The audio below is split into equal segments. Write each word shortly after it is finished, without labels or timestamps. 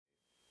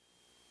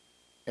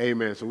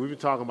Amen. So we've been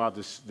talking about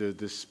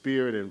the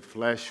spirit and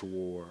flesh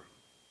war.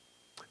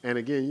 And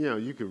again,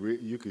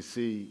 you could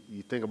see,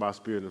 you think about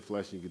spirit and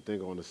flesh, and you can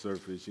think on the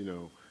surface,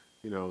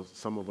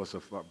 some of us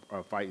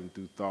are fighting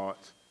through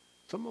thoughts.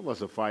 Some of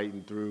us are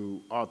fighting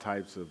through all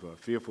types of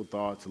fearful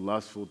thoughts,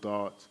 lustful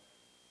thoughts.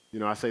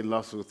 I say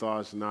lustful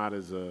thoughts not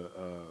as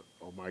oh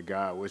my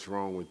God, what's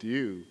wrong with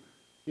you?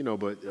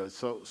 But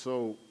some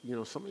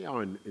of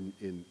y'all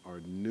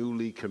are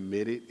newly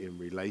committed in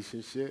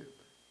relationship.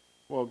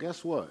 Well,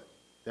 guess what?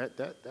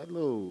 That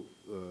little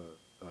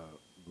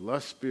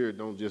lust spirit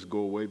don't just go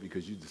away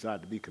because you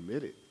decide to be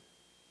committed.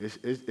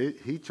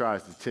 He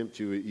tries to tempt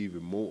you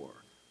even more.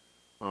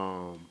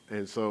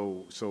 And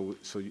so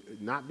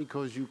not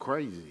because you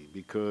crazy,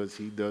 because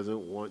he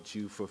doesn't want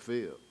you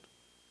fulfilled.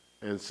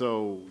 And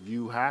so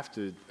you have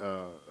to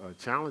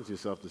challenge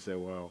yourself to say,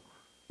 well,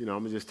 I'm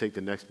going to just take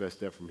the next best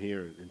step from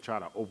here and try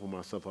to open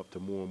myself up to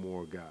more and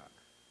more of God.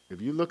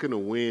 If you're looking to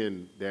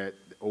win that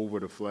over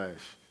the flesh,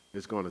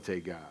 it's going to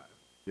take God.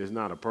 There's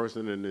not a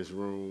person in this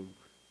room,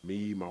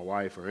 me, my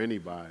wife, or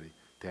anybody,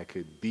 that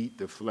could beat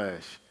the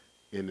flesh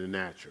in the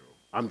natural.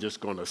 I'm just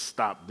going to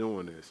stop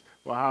doing this.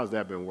 Well, how's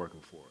that been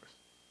working for us?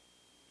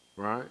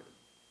 Right?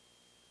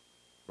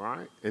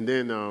 Right? And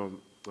then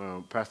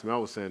Pastor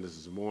Mel was saying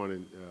this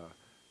morning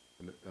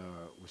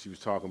when she was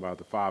talking about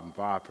the 5 and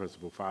 5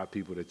 principle, 5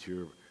 people that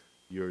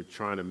you're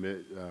trying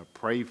to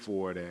pray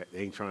for that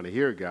ain't trying to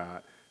hear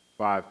God,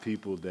 5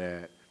 people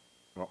that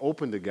are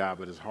open to God,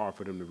 but it's hard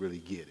for them to really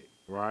get it,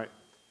 right?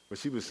 But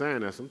she was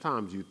saying that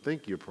sometimes you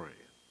think you're praying.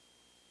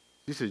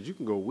 She says you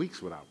can go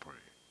weeks without praying.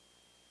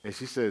 And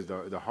she says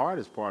the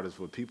hardest part is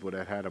for people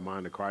that had a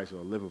mind of Christ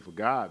or are living for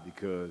God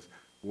because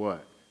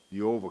what?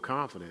 You're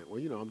overconfident. Well,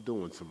 I'm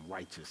doing some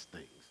righteous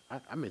things.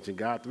 I mentioned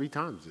God 3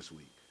 times this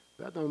week.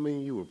 That don't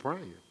mean you were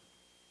praying.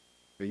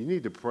 And you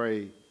need to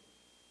pray.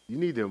 You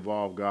need to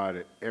involve God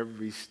at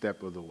every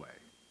step of the way.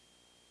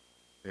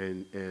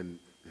 And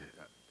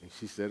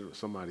she said it, or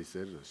somebody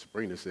said it, or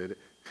Sabrina said it.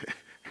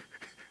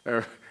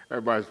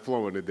 Everybody's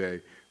flowing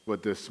today.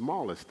 But the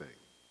smallest thing,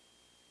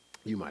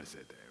 you might have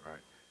said that,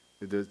 right?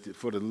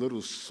 For the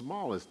little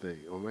smallest thing,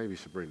 or maybe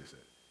Sabrina said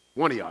it.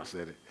 One of y'all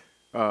said it.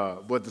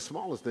 But the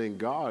smallest thing,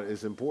 God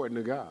is important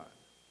to God.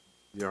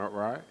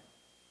 Right?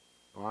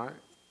 All right?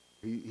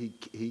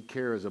 He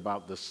cares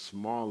about the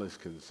smallest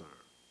concern,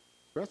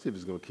 especially if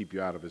it's going to keep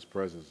you out of his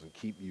presence and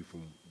keep you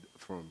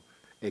from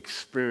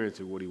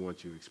experiencing what he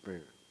wants you to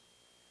experience.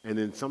 And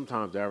then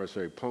sometimes the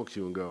adversary punks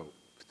you and go,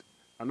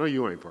 I know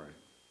you ain't praying.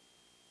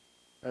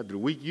 After the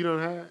week you done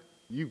had,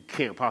 you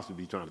can't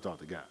possibly be trying to talk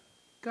to God.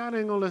 God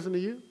ain't going to listen to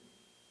you.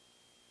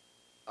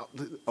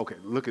 Okay,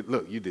 look,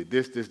 you did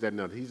this, that,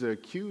 and other. He's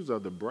accused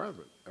of a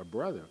brother.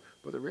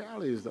 But the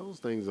reality is those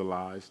things are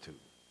lies too.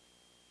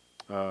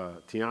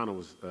 Tiana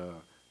was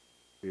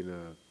in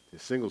a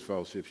singles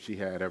fellowship. She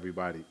gave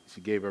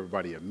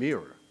everybody a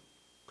mirror.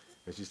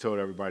 And she's told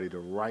everybody to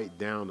write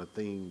down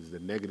the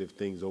negative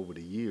things over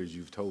the years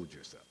you've told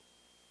yourself.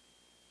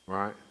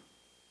 Right?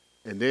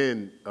 And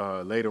then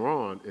later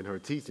on in her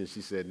teaching,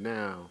 she said,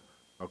 now,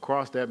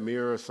 across that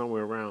mirror,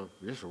 somewhere around,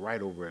 just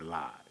write over it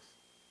lies.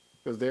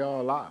 Because they're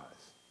all lies.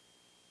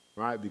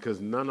 Right?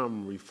 Because none of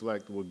them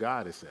reflect what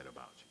God has said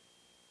about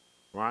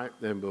you. Right?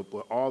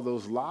 But all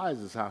those lies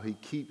is how he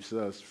keeps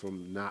us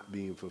from not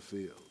being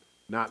fulfilled,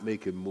 not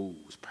making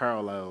moves,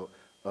 parallel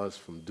us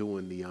from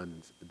doing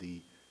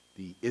the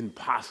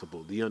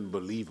impossible, the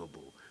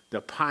unbelievable, the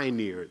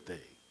pioneer thing.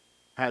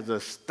 Has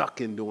us stuck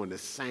in doing the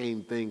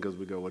same thing because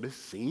we go, well, this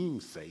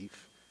seems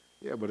safe.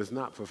 Yeah, but it's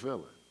not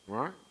fulfilling,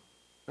 right?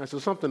 And so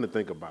something to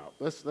think about.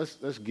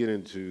 Let's get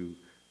into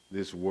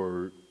this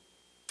word.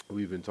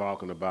 We've been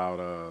talking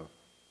about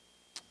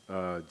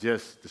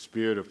just the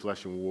spirit of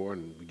flesh and war,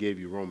 and we gave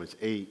you Romans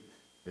 8,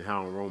 and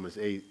how in Romans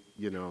 8,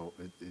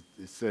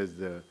 it says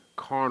the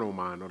carnal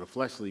mind or the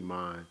fleshly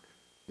mind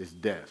is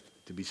death.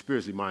 To be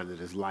spiritually minded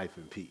is life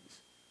and peace.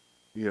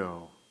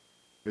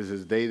 It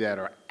says they that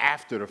are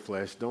after the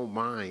flesh don't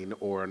mind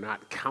or are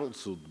not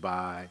counseled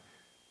by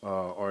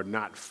or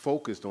not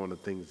focused on the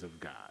things of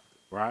God,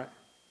 right?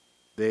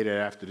 They that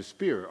after the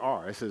spirit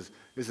are. It says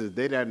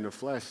they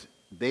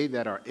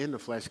that are in the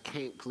flesh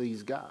can't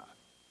please God,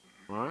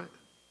 right?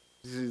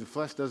 The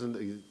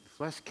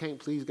flesh can't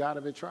please God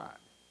if it tried,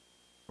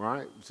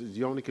 right? It says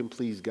you only can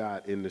please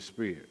God in the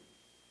spirit.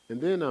 And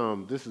then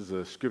this is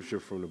a scripture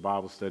from the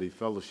Bible Study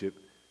Fellowship.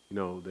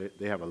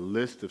 They have a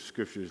list of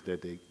scriptures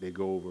that they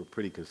go over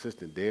pretty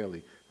consistent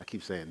daily. I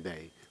keep saying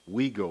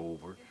we go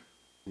over.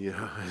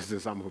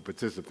 Since I'm a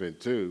participant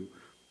too.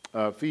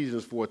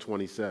 Ephesians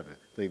 4:27.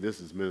 I think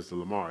this is Minister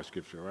Lamar's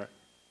scripture, right?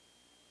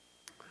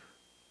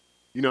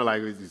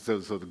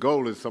 So the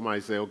goal is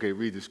somebody say, okay,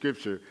 read the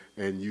scripture,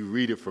 and you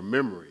read it from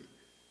memory.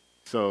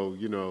 So,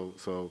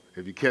 so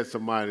if you catch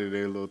somebody and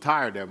they're a little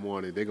tired that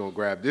morning, they're going to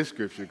grab this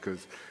scripture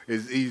because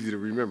it's easy to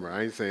remember.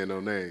 I ain't saying no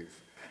names,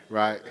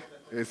 right?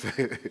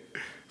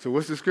 So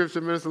what's the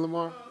scripture, Minister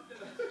Lamar?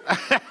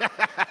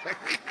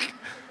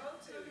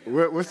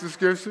 What's the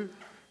scripture?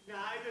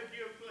 Neither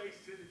give place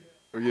to the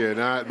devil.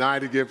 Yeah,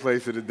 neither give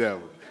place to the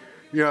devil.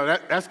 You know,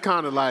 that's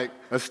kind of like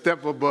a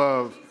step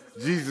above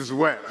Jesus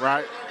wept,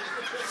 right?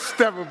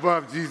 Step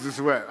above Jesus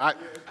wept.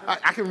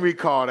 I can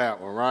recall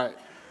that one, right?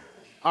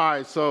 All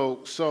right,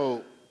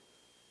 so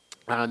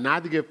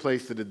not to give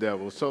place to the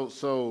devil.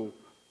 So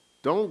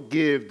don't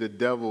give the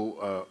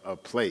devil a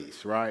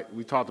place, right?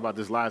 We talked about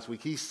this last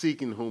week. He's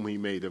seeking whom he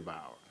may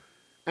devour.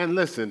 And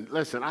listen,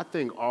 I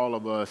think all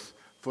of us,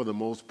 for the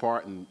most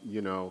part, and,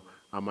 you know,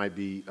 I might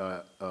be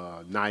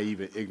naive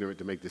and ignorant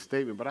to make this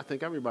statement, but I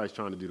think everybody's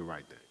trying to do the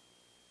right thing.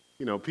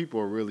 You know, people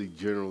are really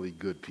generally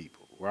good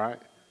people, right?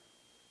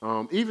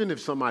 Even if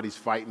somebody's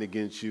fighting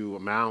against you,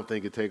 I don't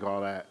think it take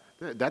all that.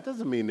 That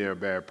doesn't mean they're a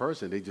bad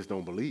person. They just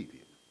don't believe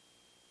you,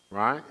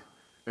 right?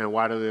 And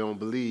why do they don't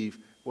believe?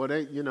 Well,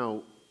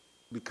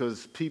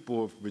 because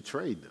people have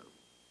betrayed them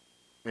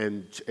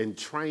and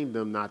trained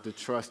them not to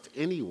trust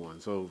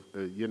anyone. So,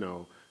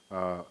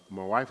 my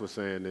wife was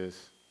saying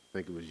this, I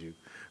think it was you,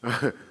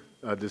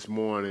 this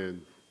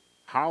morning.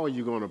 How are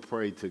you going to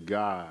pray to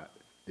God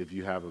if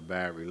you have a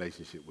bad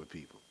relationship with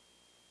people?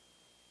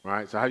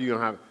 Right? So how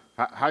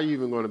are you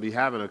even going to be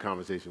having a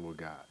conversation with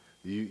God?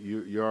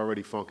 You're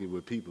already funky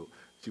with people.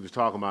 She was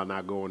talking about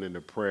not going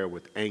into prayer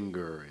with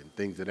anger and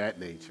things of that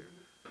nature,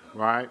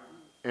 right?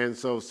 And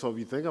so if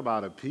you think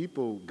about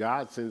it,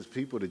 God sends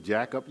people to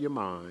jack up your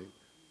mind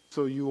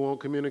so you won't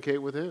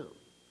communicate with him.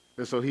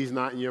 And so he's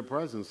not in your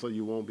presence, so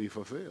you won't be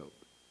fulfilled.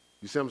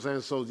 You see what I'm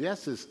saying? So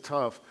yes, it's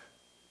tough.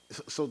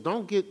 So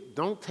don't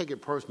take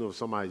it personal if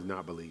somebody's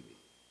not believing.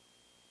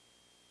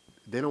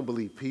 They don't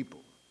believe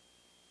people.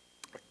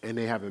 And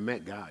they haven't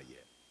met God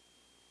yet.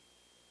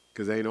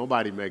 Because ain't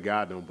nobody met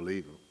God don't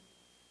believe him.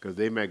 Because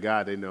they met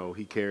God, they know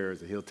he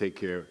cares and he'll take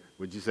care of,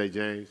 what'd you say,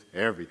 James?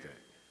 Everything.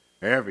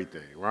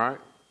 Everything, right?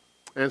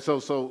 And so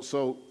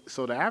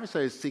the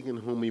adversary is seeking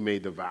whom he may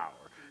devour.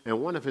 And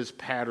one of his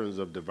patterns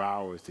of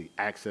devour is to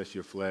access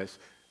your flesh,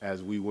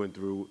 as we went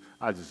through.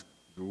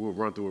 We'll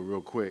run through it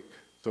real quick.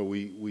 So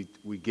we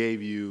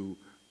gave you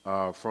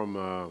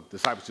from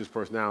Discipleship's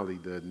Personality,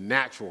 the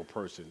natural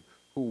person,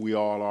 who we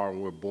all are when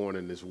we're born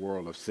in this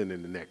world of sin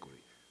and inequity.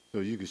 So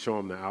you can show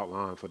them the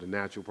outline for the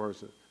natural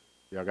person.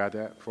 Y'all got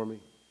that for me?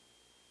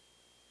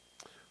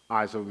 All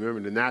right, so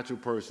remember the natural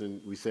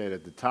person, we said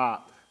at the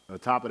top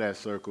of that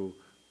circle,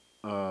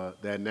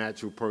 that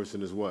natural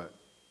person is what?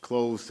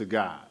 Close to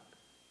God.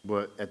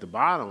 But at the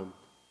bottom,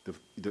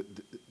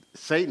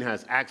 Satan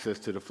has access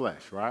to the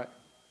flesh, right?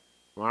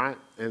 Right?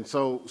 And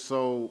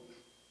so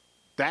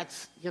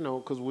that's,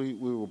 because we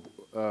were,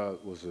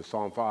 was it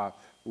Psalm 5?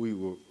 We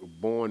were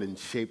born and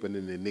shapen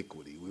in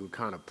iniquity. We were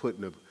kind of put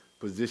in a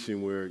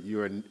position where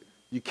you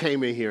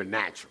came in here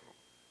natural.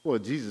 Well,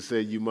 Jesus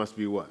said you must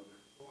be what?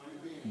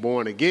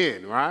 Born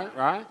again,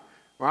 right?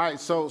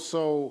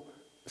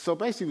 So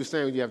basically we're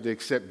saying you have to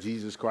accept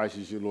Jesus Christ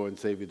as your Lord and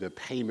Savior. The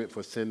payment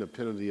for sin, the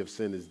penalty of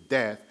sin is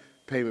death.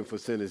 Payment for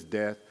sin is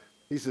death.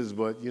 He says,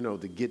 but,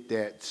 to get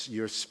that,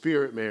 your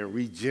spirit man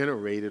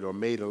regenerated or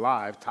made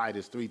alive,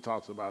 Titus 3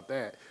 talks about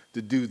that.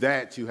 To do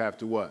that, you have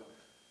to what?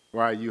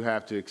 Right? You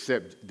have to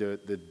accept the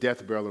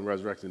death, burial, and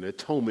resurrection, the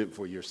atonement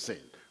for your sin.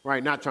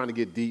 Right? Not trying to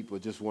get deep,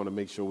 but just want to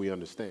make sure we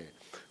understand.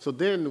 So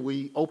then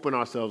we open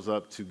ourselves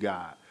up to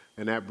God,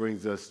 and that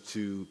brings us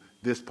to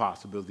this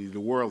possibility, the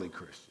worldly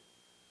Christian.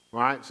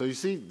 Right? So you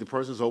see, the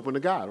person's open to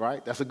God,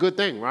 right? That's a good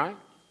thing, right?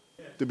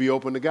 Yeah. To be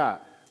open to God.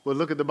 But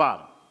look at the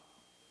bottom.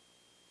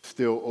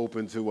 Still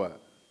open to what?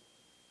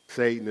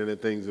 Satan and the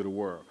things of the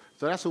world.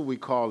 So that's what we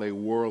call a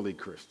worldly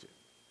Christian,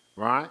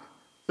 right?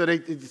 So they're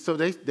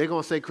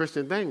going to say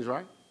Christian things,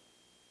 right?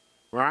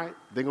 Right?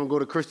 They're going to go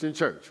to Christian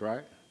church,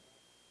 right?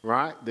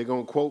 Right? They're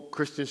going to quote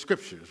Christian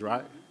scriptures,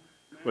 right?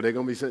 But they're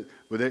going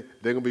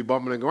to be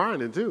bumping and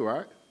grinding too,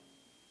 right?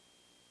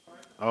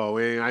 Oh,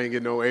 I ain't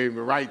getting no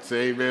amen rights,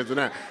 amens and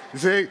that. You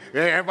see,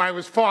 everybody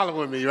was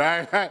following me,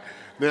 right?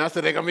 Then I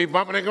said they're going to be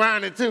bumping and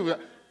grinding too.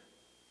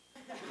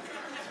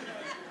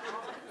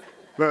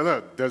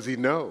 Look, does he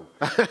know?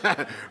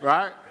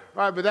 Right?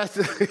 Right, but that's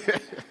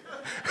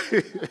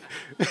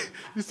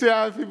you see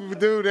how people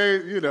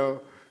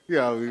do,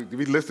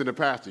 we listen to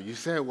pastor. You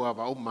said, well, if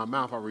I open my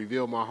mouth, I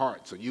reveal my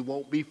heart. So you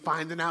won't be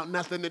finding out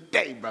nothing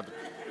today, brother.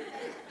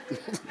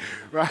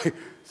 Right?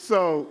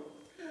 So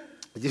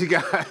you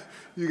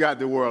got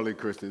the worldly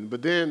Christian.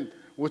 But then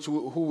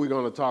who we're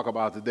going to talk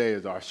about today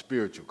is our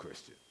spiritual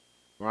Christian.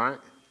 Right?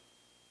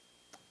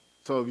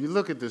 So if you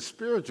look at the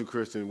spiritual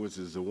Christian, which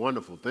is a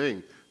wonderful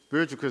thing,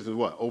 spiritual Christian is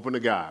what? Open to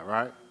God,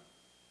 right?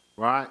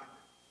 Right?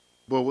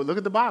 But look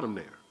at the bottom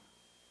there.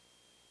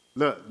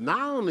 Look, not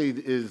only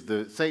is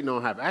Satan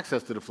don't have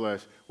access to the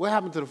flesh, what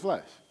happened to the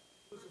flesh?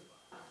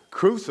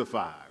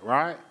 Crucified,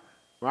 right?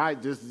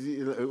 Right? Just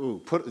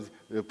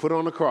put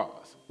on the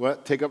cross.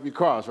 What? Take up your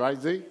cross, right,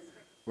 Z?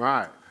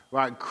 Right.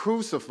 Right.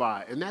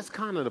 Crucified. And that's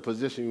kind of the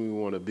position we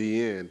want to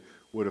be in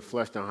where the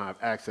flesh don't have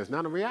access.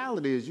 Now, the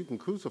reality is you can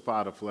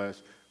crucify the flesh,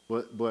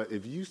 but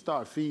if you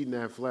start feeding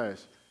that flesh,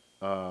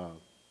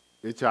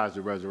 it tries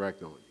to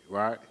resurrect on you,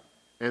 right?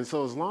 And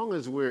so as long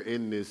as we're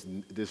in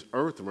this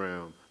earth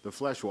realm, the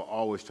flesh will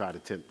always try to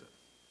tempt us.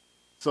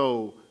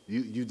 So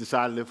you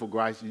decided to live for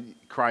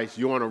Christ,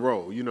 you're on a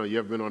roll. You know, you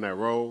ever been on that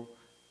roll?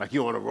 Like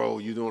you're on a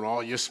roll, you're doing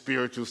all your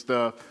spiritual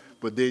stuff,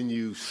 but then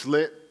you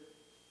slip.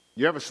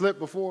 You ever slipped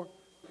before?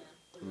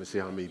 Let me see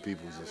how many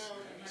people just,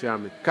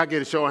 can I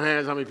get a show of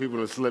hands how many people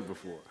have slipped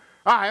before?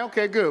 All right,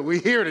 okay, good. We're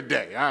here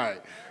today, all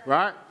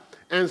right?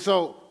 And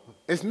so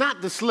it's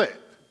not the slip.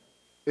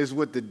 It's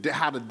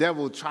how the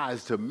devil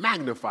tries to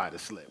magnify the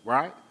slip,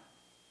 right?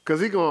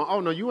 Because he's going, oh,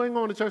 no, you ain't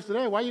going to church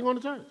today. Why you going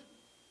to church?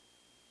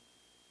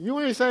 You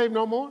ain't saved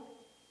no more.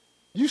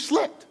 You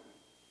slipped,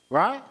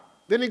 right?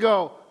 Then he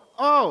go,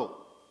 oh,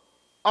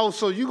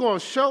 so you going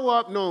to show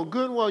up knowing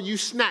good and well you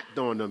snapped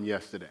on them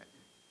yesterday.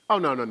 Oh,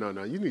 no.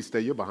 You need to stay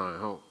your behind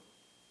home.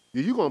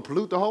 You're going to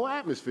pollute the whole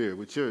atmosphere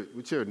with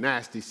your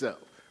nasty self,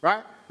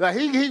 right? Like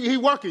he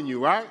working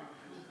you, right?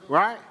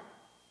 Right?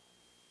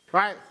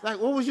 Like,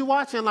 what was you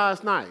watching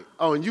last night?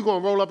 Oh, and you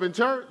going to roll up in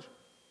church?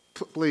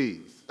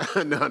 Please.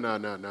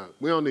 No.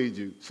 We don't need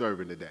you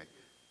serving today,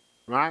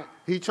 right?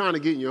 He's trying to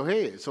get in your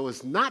head. So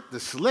it's not the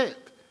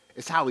slip.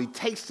 It's how he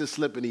takes the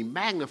slip and he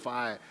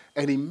magnifies it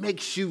and he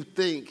makes you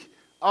think,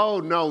 oh,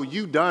 no,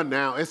 you done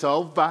now. It's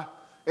over.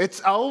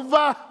 It's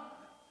over.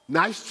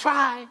 Nice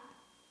try.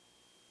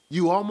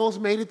 You almost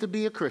made it to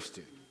be a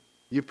Christian.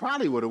 You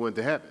probably would have went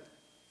to heaven.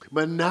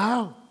 But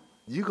no,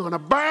 you're going to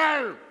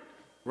burn,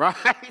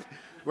 right?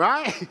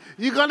 Right?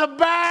 You're going to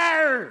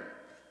burn,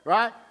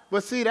 right?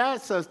 But see,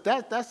 that's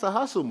a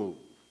hustle move,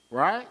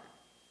 right?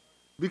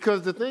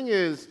 Because the thing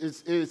is,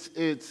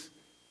 it's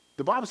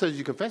the Bible says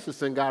you confess your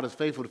sin, God is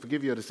faithful to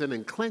forgive you of the sin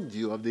and cleanse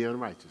you of the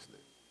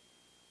unrighteousness.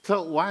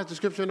 So why is the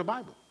scripture in the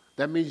Bible?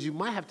 That means you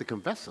might have to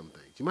confess some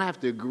things. You might have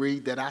to agree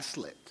that I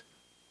slipped,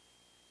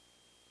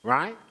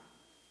 right?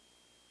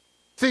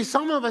 See,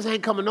 some of us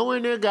ain't coming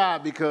nowhere near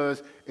God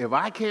because if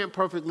I can't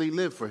perfectly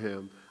live for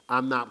him,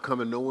 I'm not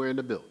coming nowhere in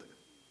the building.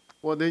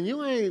 Well, then you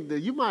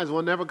might as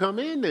well never come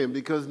in then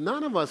because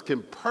none of us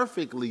can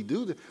perfectly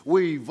do this.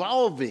 We're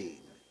evolving,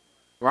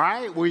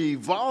 right? We're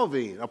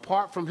evolving.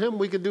 Apart from him,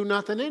 we can do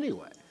nothing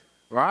anyway,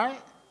 right?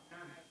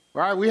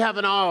 Right? We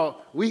haven't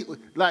all,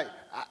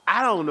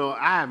 I don't know.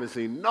 I haven't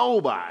seen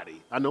nobody.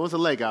 I know it's a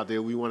lake out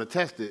there. We want to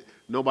test it.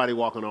 Nobody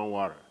walking on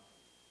water.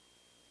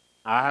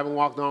 I haven't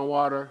walked on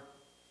water.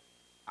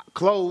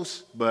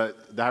 Close, but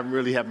I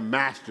haven't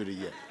mastered it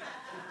yet.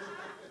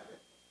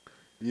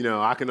 You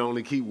know, I can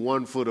only keep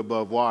 1 foot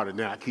above water.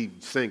 Now I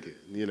keep sinking,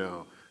 you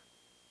know.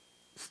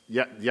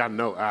 Y'all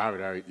know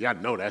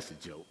that's a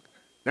joke.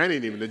 That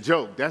ain't even a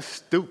joke. That's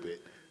stupid.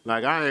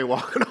 Like, I ain't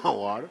walking on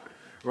water,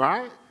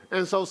 right?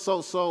 And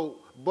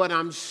but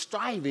I'm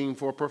striving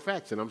for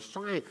perfection. I'm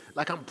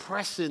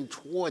pressing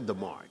toward the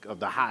mark of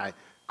the high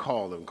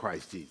call in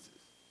Christ Jesus.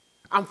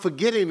 I'm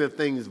forgetting the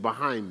things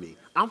behind me.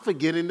 I'm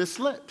forgetting the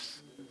slips.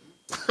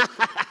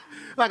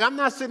 Like, I'm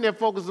not sitting there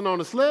focusing on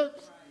the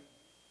slips.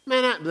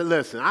 Man,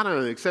 listen, I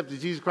don't accept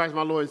Jesus Christ,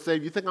 my Lord and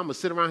Savior. You think I'm going to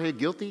sit around here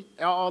guilty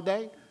all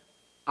day?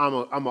 I'm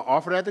going to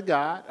offer that to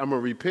God. I'm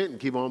going to repent and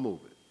keep on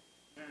moving.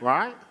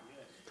 Right?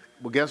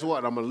 Well, guess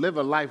what? I'm going to live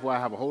a life where I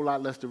have a whole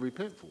lot less to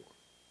repent for.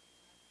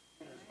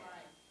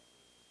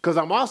 Because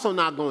I'm also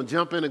not going to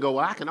jump in and go,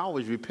 well, I can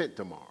always repent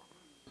tomorrow.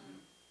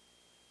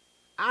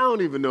 I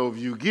don't even know if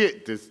you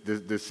get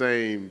the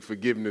same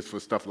forgiveness for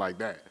stuff like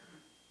that.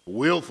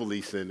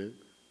 Willfully sinning,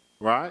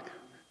 right?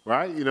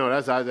 Right? You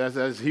know,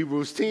 that's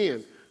Hebrews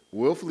 10.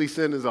 Willfully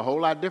sinning is a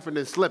whole lot different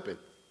than slipping.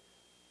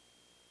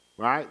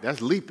 Right?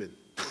 That's leaping.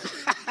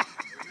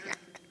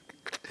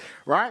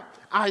 Right?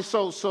 All right,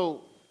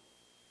 so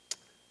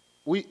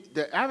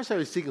the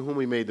adversary is seeking whom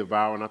he may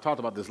devour, and I talked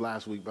about this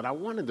last week, but I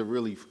wanted to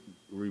really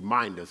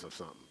remind us of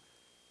something.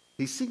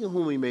 He's seeking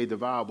whom he may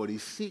devour, but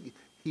he's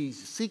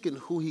seeking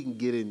who he can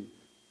get in,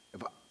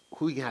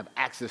 who he can have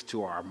access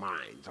to our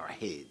minds, our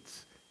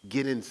heads,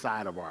 get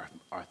inside of our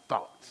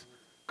thoughts.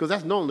 Because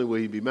that's normally where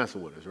he'd be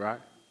messing with us, right?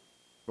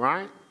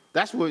 Right?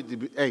 That's what,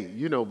 hey,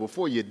 you know,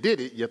 before you did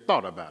it, you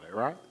thought about it,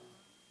 right?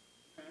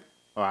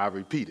 Or I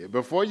repeat it.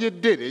 Before you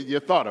did it, you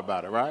thought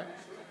about it, right?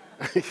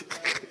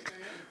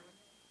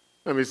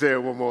 Let me say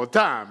it one more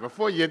time.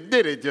 Before you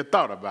did it, you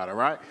thought about it,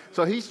 right?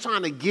 So he's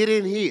trying to get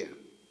in here.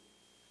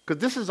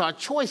 Because this is our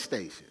choice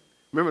station.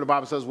 Remember the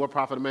Bible says, what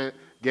profit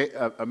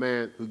a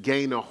man who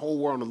gained the whole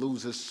world and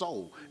lose his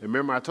soul? And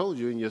remember I told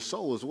you, in your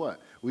soul is what?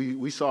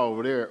 We saw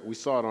over there, we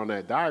saw it on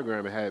that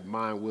diagram. It had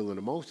mind, will, and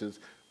emotions,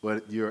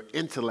 but your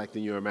intellect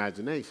and your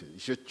imagination.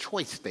 It's your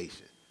choice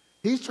station.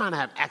 He's trying to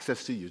have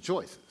access to your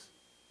choices.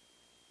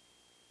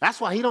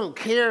 That's why he don't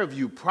care if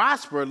you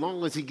prosper as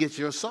long as he gets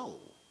your soul.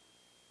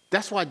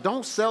 That's why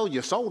don't sell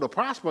your soul to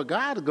prosper.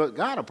 God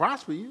will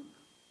prosper you.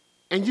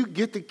 And you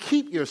get to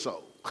keep your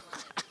soul.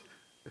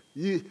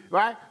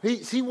 Right?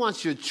 He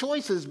wants your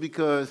choices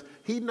because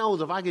he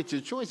knows if I get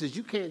your choices,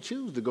 you can't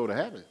choose to go to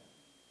heaven.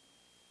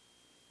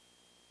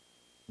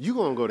 You're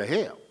going to go to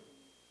hell.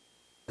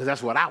 Because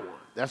that's what I want.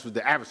 That's what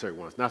the adversary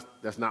wants.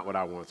 That's not what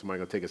I want. Somebody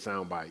going to take a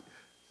sound bite.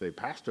 Say,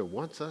 Pastor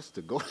wants us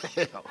to go to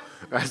hell.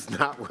 That's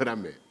not what I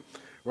meant.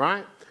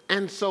 Right?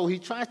 And so he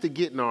tries to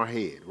get in our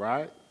head,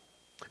 right?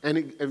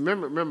 And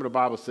remember the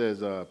Bible says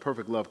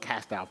perfect love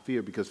casts out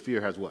fear because fear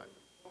has what?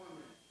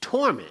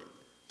 torment.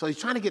 So he's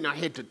trying to get in our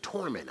head to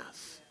torment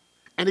us.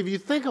 And if you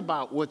think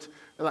about what's,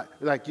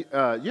 you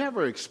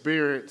ever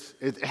experience,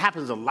 it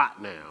happens a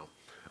lot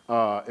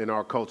now in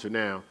our culture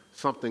now,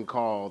 something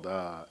called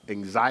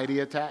anxiety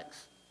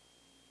attacks.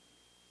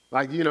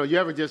 Like, you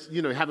ever just,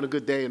 having a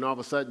good day and all of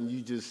a sudden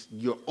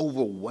you're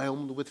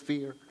overwhelmed with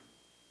fear?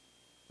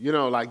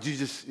 Like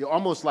you're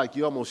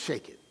almost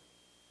shaking.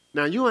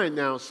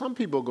 Now, some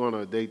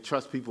people they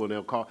trust people and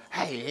they'll call,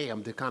 hey,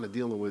 I'm kind of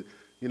dealing with,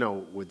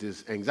 with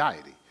this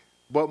anxiety.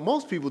 But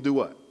most people do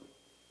what?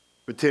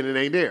 Pretend it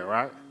ain't there,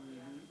 right?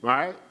 Mm-hmm.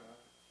 Right?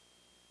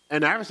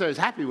 And the adversary is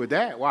happy with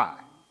that. Why?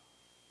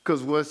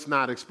 Because what's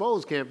not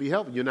exposed can't be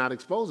helped. You're not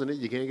exposing it,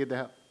 you can't get the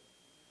help.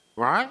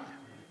 Right?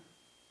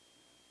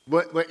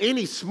 But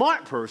any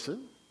smart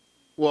person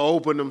will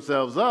open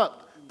themselves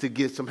up to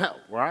get some help,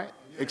 right?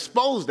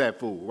 Expose that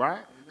fool,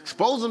 right?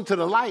 Expose them to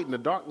the light and the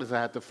darkness will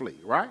have to flee,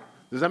 right?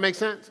 Does that make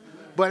sense?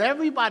 But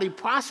everybody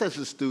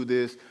processes through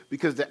this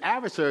because the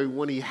adversary,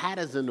 when he had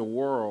us in the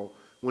world,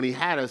 when he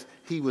had us,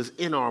 he was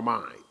in our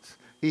minds.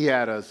 He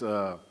had us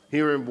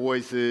hearing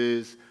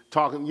voices,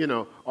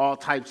 talking, all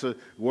types of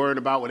worrying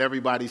about what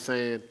everybody's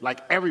saying.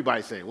 Like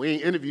everybody's saying. We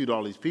ain't interviewed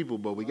all these people,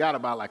 but we got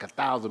about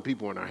 1,000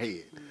 people in our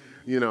head.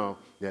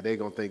 Yeah, they're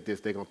going to think this,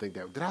 they're going to think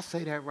that. Did I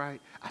say that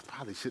right? I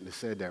probably shouldn't have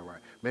said that right.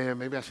 Man,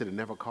 maybe I should have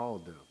never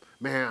called them.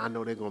 Man, I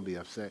know they're going to be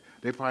upset.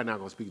 They're probably not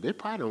going to speak. They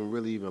probably don't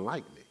really even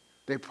like me.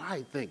 They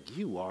probably think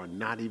you are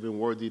not even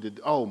worthy to,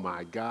 oh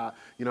my God.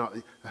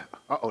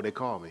 They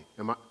call me.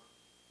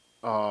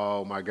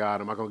 Oh my God,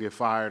 am I going to get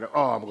fired?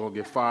 Oh, I'm going to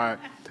get fired.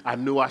 I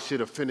knew I should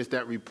have finished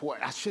that report.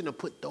 I shouldn't have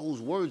put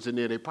those words in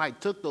there. They probably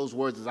took those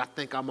words as I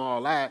think I'm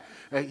all that.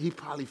 And he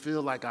probably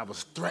feel like I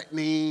was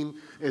threatening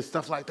and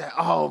stuff like that.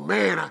 Oh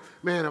man, I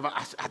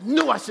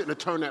knew I shouldn't have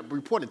turned that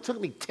report. It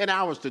took me 10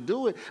 hours to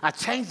do it. I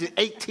changed it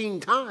 18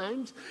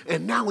 times.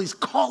 And now he's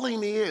calling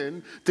me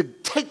in to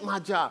take my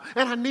job.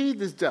 And I need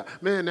this job.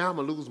 Man, now I'm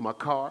going to lose my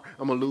car.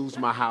 I'm going to lose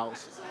my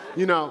house.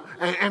 And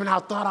I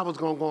thought I was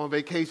going to go on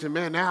vacation.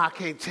 Man, now I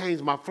can't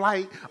change my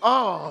flight.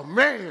 Oh,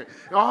 man.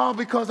 All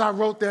because I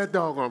wrote that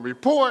doggone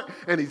report,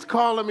 and he's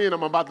calling me, and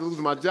I'm about to lose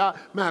my job.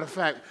 Matter of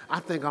fact,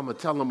 I think I'm going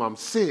to tell him I'm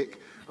sick,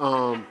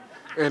 and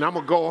I'm going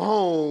to go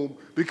home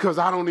because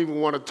I don't even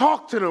want to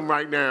talk to them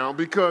right now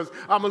because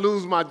I'm going to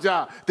lose my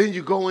job. Then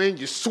you go in,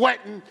 you're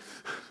sweating.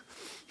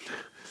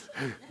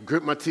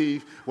 Grit my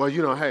teeth. Well,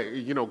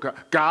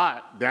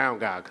 God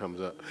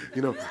comes up.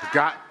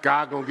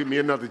 God gonna give me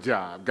another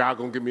job. God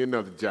gonna give me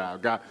another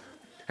job. God,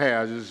 hey,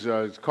 I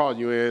just called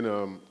you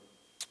in,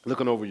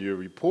 looking over your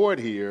report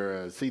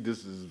here. See,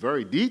 this is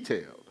very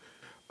detailed.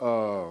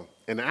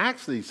 And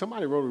actually,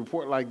 somebody wrote a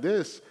report like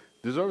this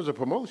deserves a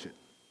promotion.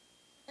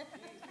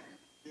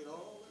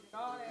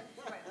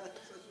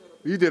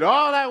 You did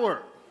all that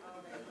work,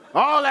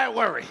 all that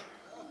worry,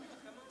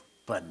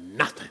 but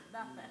nothing.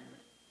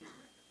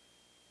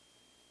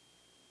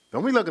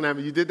 Don't be looking at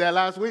me. You did that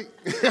last week.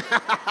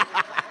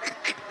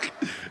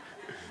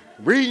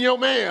 Reading your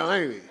mail,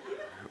 ain't it?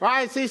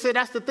 Right? See,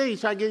 that's the thing.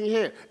 He's trying to get in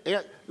your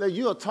head.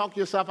 You'll talk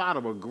yourself out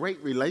of a great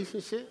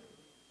relationship.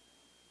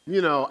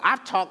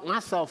 I've talked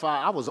myself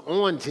out. I was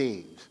on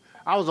teams.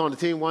 I was on the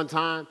team one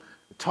time,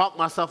 talked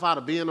myself out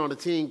of being on the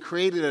team,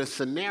 created a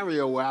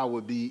scenario where I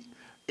would be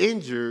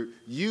injured,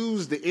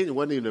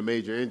 wasn't even a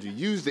major injury,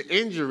 used the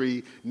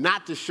injury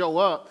not to show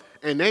up,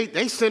 and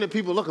they sending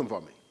people looking for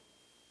me.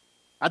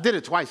 I did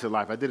it twice in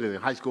life. I did it in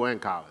high school and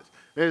college.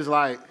 It was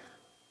like,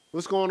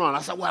 what's going on?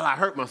 I said, well, I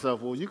hurt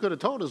myself. Well, you could have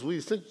told us.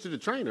 We sent you to the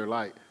trainer.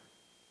 And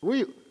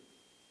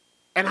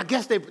I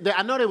guess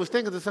I know they was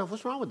thinking to themselves,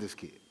 what's wrong with this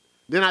kid?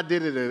 Then I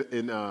did it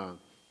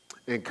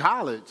in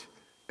college,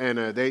 and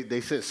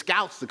they sent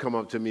scouts to come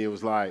up to me and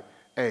was like,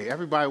 hey,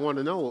 everybody want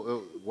to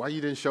know why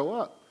you didn't show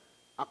up.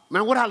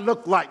 Man, what I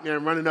look like,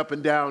 man, running up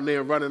and down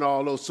there, running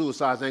all those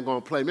suicides ain't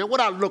going to play. Man, what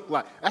I look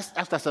like. That's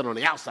what I said on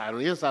the outside. On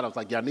the inside, I was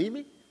like, y'all need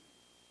me?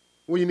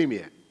 Where you need me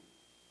at?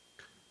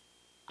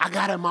 I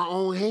got in my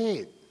own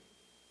head.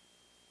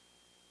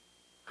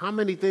 How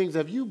many things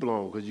have you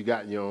blown because you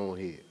got in your own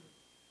head?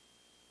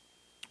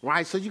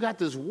 Right? So you got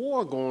this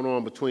war going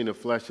on between the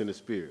flesh and the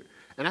spirit.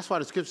 And that's why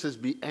the scripture says,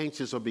 be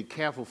anxious or be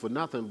careful for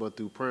nothing, but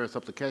through prayer and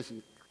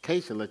supplication,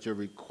 let your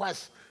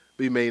requests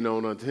be made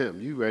known unto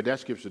him. You read that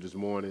scripture this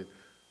morning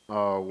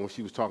when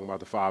she was talking about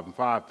the 5 and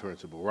 5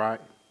 principle, right?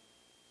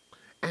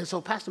 And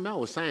so Pastor Mel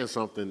was saying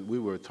something we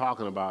were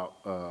talking about,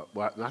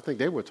 I think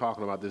they were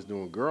talking about this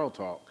during Girl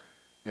Talk,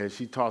 and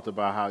she talked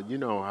about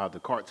how the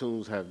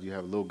cartoons you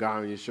have a little guy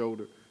on your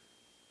shoulder.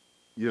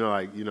 You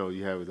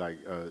have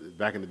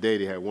back in the day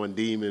they had one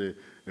demon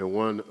and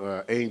one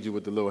angel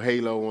with the little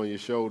halo on your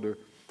shoulder.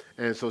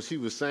 And so she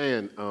was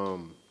saying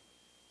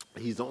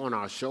he's on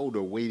our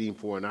shoulder waiting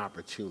for an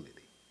opportunity.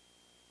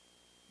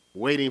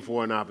 Waiting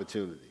for an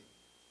opportunity.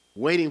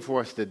 Waiting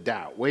for us to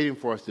doubt. Waiting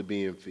for us to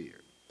be in fear.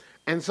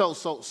 And so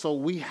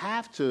we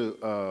have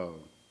to,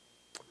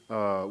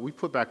 we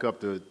put back up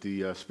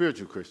the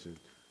spiritual Christian.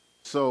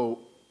 So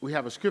we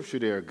have a scripture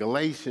there,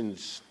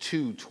 Galatians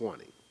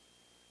 2:20,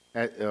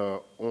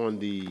 on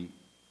the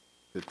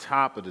the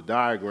top of the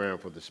diagram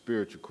for the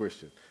spiritual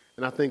Christian.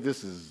 And I think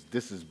this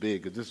is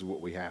big because this is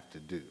what we have to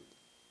do.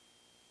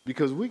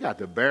 Because we got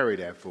to bury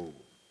that fool,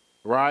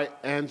 right?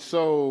 And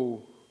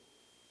so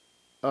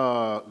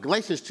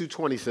Galatians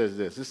 2:20 says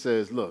this. It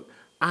says, look,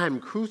 I am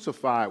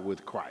crucified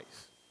with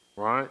Christ,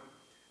 right?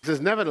 It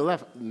says,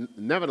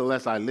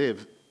 nevertheless I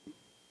live,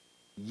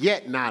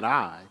 yet not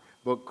I,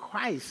 but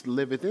Christ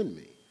liveth in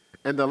me.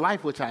 And the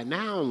life which I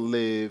now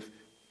live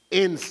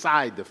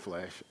inside the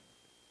flesh,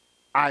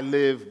 I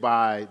live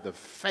by the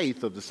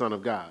faith of the Son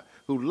of God,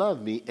 who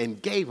loved me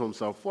and gave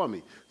himself for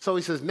me. So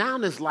he says, now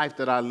in this life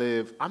that I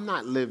live, I'm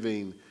not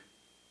living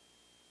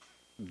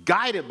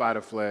guided by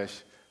the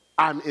flesh.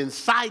 I'm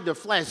inside the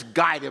flesh,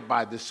 guided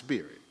by the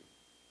Spirit,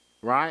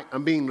 right?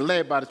 I'm being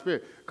led by the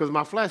Spirit because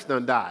my flesh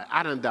done died.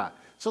 I done died.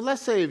 So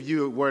let's say if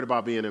you're worried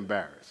about being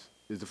embarrassed.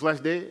 Is the flesh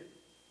dead?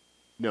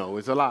 No,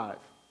 it's alive.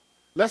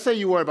 Let's say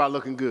you worry about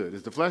looking good.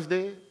 Is the flesh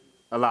dead?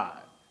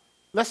 Alive.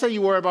 Let's say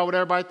you worry about what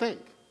everybody think.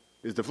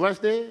 Is the flesh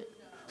dead?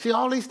 See,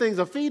 all these things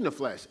are feeding the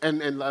flesh.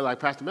 And like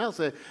Pastor Mel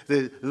said,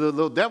 the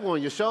little devil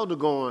on your shoulder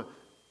going,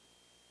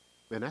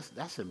 man,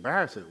 that's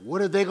embarrassing.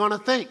 What are they going to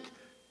think?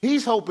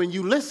 He's hoping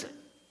you listen.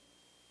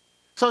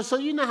 So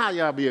you know how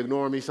y'all be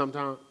ignoring me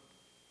sometimes?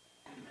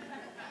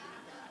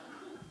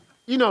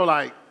 You know,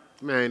 like,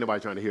 man, ain't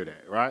nobody trying to hear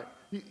that, right?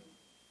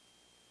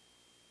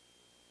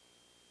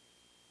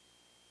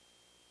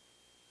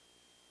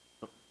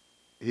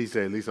 He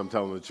said, at least I'm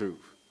telling the truth.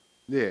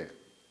 Yeah.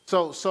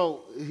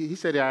 So he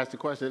said he asked the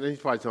question, and he's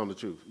probably telling the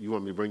truth. You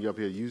want me to bring you up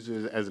here, use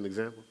it as an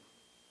example?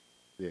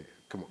 Yeah,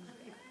 come on.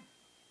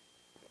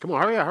 Come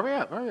on, hurry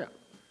up. All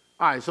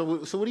right, so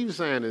what he was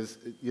saying is,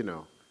 you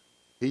know,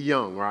 he's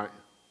young, right?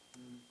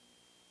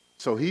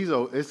 So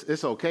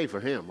it's okay for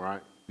him,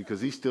 right?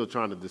 Because he's still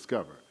trying to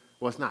discover.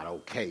 Well, it's not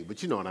okay,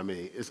 but you know what I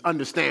mean. It's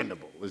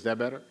understandable. Is that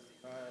better?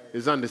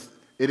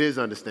 It is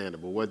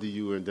understandable, whether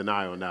you're in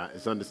denial or not.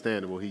 It's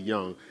understandable. He's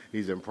young.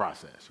 He's in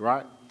process,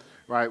 right?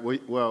 Right.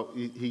 Well,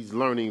 he's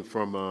learning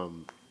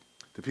from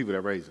the people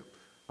that raised him.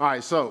 All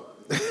right. So,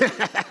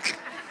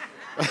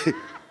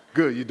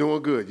 good. You're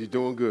doing good. You're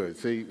doing good.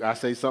 See, I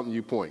say something,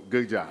 you point.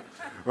 Good job.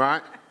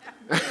 Right.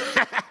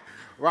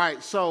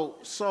 Right. So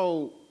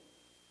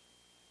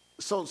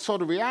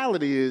the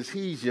reality is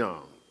he's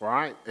young,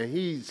 right, and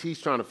he's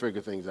trying to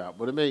figure things out.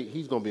 But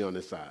he's going to be on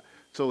this side.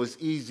 So it's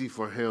easy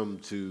for him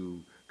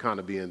to kind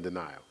of be in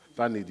denial.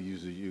 So I need to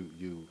use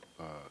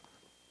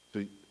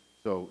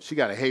So she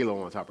got a halo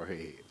on top of her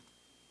head.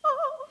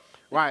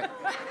 Right.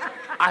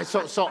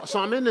 So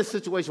I'm in this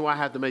situation where I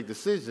have to make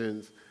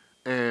decisions,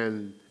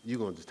 and you're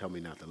going to just tell me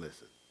not to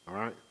listen. All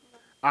right?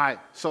 All right.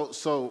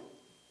 So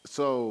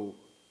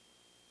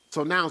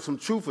now some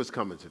truth is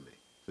coming to me.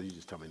 So you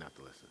just tell me not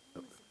to listen.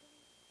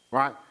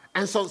 Right?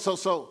 And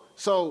so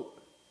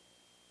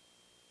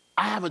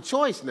I have a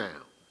choice now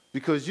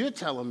because you're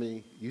telling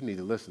me you need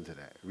to listen to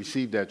that.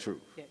 Receive that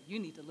truth. Yeah, you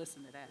need to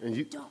listen to that. And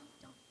you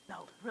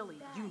No, really,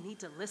 you need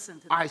to listen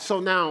to that. All right, so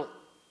now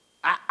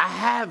I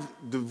have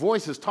the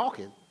voices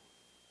talking.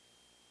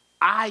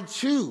 I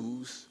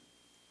choose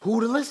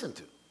who to listen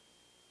to.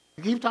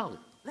 Keep talking.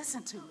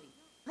 Listen to me.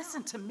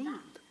 Listen to me.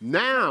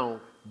 Now,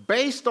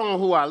 based on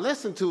who I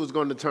listen to is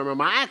going to determine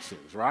my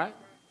actions, right?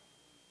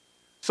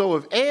 So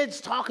if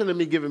Ed's talking to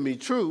me, giving me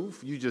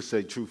truth, you just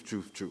say truth,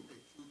 truth, truth.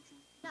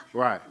 No.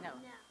 Right. No.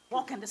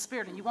 Walk in the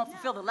Spirit and you won't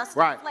fulfill the lust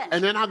Right. of the flesh.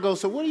 And then I go,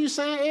 so what are you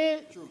saying,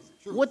 Ed? Truth.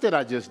 What did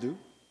I just do?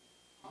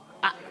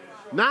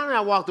 Now that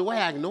I walked away,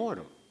 I ignored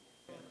him.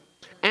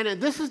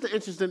 And this is the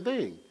interesting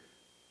thing.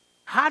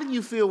 How do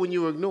you feel when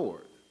you're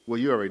ignored? Well,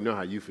 you already know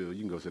how you feel.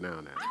 You can go sit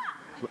down now.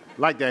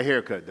 Like that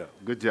haircut, though.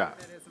 Good job.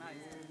 That is nice.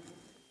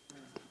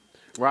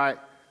 Right?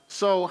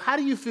 So how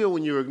do you feel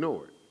when you're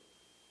ignored?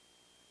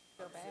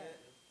 Feel bad.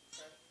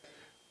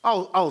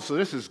 So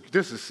this is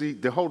see,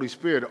 the Holy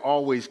Spirit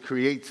always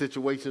creates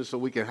situations so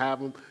we can have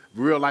them.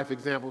 Real life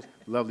examples.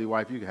 Lovely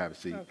wife, you can have a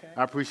seat. Okay.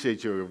 I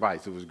appreciate your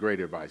advice. It was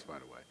great advice, by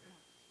the way.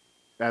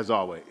 As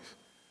always.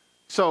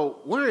 So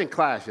we're in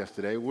class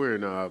yesterday. We're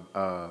in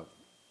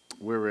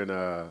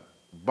a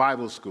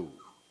Bible school,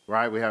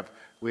 right?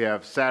 We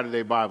have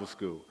Saturday Bible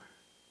school.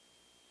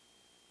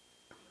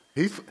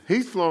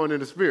 He's flowing in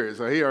the Spirit,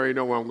 so he already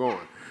know where I'm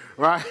going,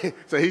 right?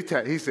 So he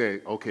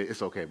said, "Okay,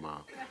 it's okay,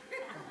 Mom.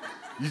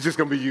 You're just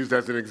gonna be used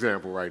as an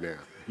example right now.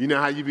 You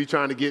know how you be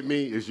trying to get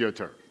me? It's your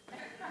turn,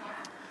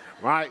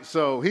 right?"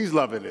 So he's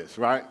loving this,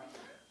 right?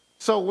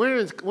 So we're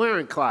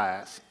in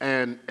class,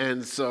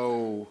 and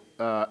so.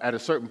 At a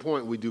certain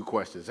point, we do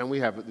questions, and we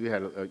had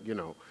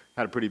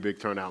a pretty big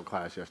turnout in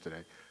class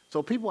yesterday.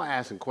 So people are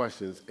asking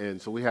questions, and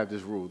so we have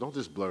this rule: don't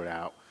just blurt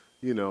out,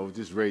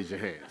 just raise your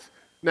hands.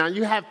 Now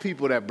you have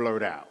people that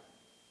blurt out.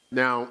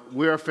 Now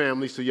we're a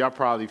family, so y'all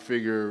probably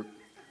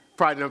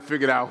done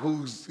figured out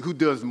who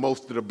does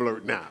most of the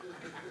blurting out.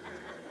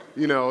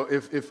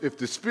 If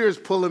the Spirit's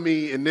pulling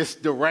me in this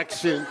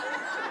direction,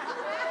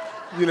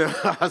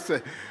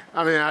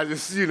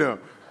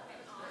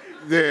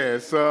 yeah.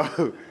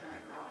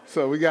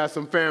 So we got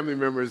some family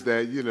members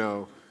that,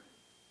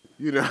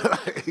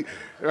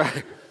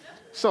 right?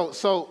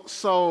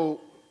 So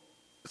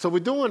So we're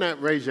doing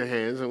that, raise your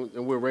hands,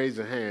 and we're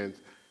raising hands.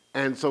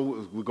 And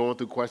so we're going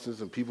through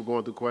questions and people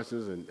going through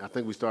questions. And I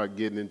think we started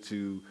getting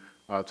into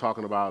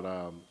talking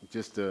about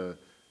just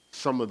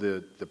some of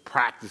the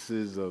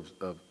practices of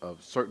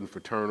certain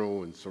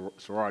fraternal and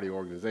sorority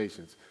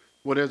organizations.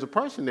 Well, there's a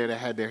person there that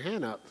had their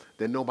hand up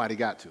that nobody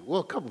got to.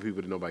 Well, a couple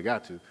people that nobody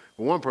got to,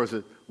 but one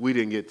person we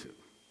didn't get to.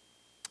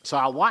 So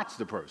I watched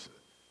the person,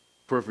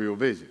 peripheral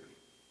vision,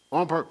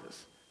 on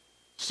purpose.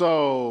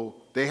 So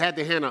they had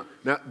their hand up.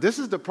 Now, this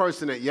is the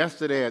person that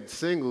yesterday at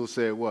Singles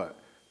said what?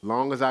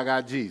 Long as I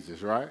got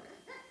Jesus, right?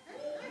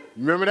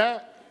 You remember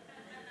that?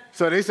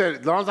 So they said,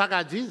 as long as I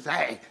got Jesus,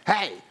 hey,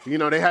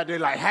 they're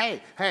like,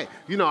 hey,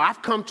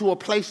 I've come to a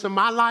place in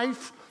my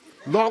life,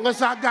 long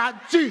as I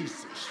got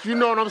Jesus. You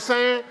know what I'm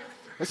saying?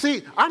 And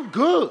see, I'm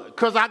good,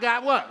 because I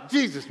got what?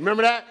 Jesus.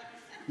 Remember that?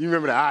 You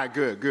remember that? All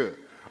right, good.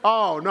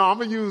 Oh, no, I'm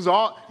going to use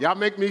y'all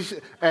make me,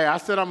 hey, I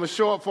said I'm going to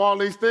show up for all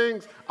these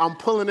things. I'm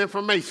pulling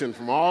information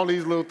from all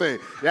these little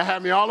things. Y'all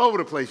had me all over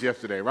the place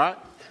yesterday, right?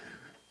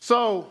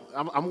 So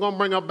I'm going to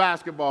bring up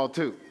basketball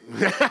too,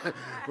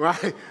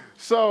 right?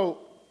 So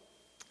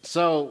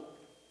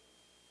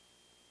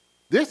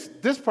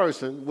this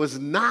person was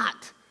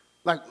not,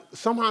 like,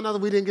 somehow or another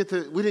we didn't get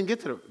to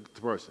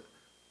the person.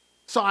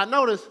 So I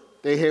noticed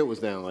their head was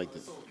down like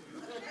this.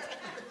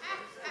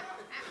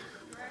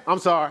 I'm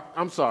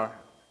sorry.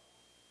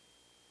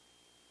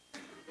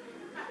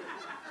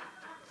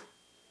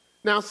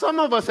 Now, some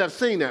of us have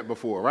seen that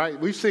before, right?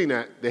 We've seen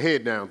that, the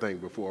head down thing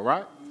before,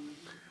 right?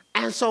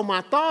 And so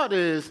my thought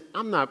is,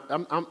 I'm not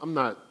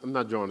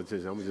drawing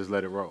attention. I'm gonna just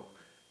let it roll.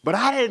 But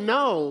I didn't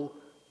know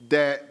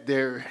that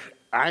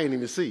I didn't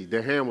even see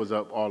their hand was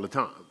up all the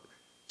time.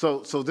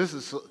 So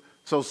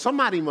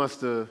somebody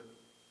must have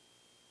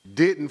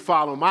didn't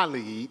follow my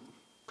lead,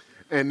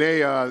 and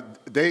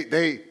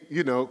they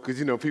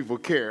because people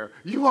care.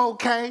 You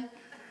okay?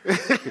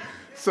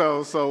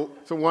 So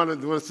one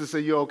of them to say,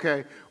 you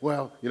okay?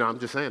 Well, I'm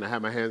just saying I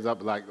had my hands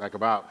up like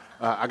about,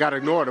 I got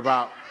ignored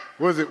about,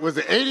 was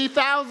it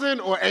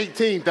 80,000 or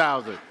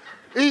 18,000?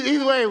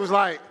 Either way, it was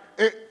like,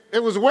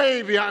 it was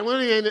way beyond,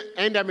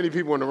 ain't that many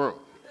people in the room.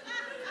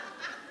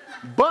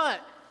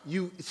 But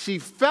she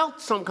felt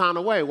some kind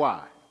of way.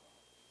 Why?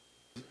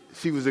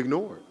 She was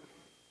ignored.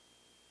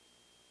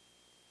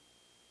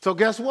 So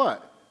guess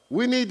what?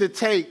 We need to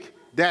take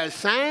that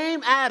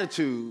same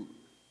attitude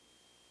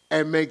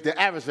and make the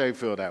adversary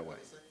feel that way.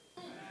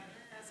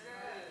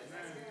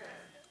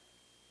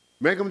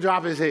 Make him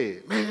drop his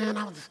head. Man,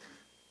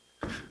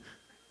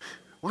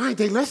 why ain't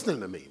they listening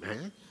to me,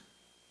 man?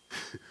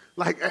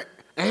 Like,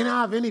 ain't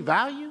I of any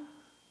value?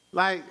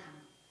 Like,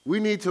 we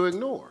need to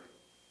ignore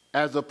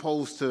as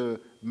opposed to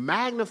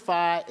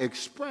magnify,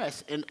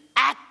 express, and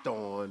act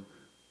on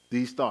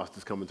these thoughts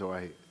that's coming to our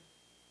head.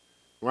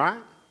 Right?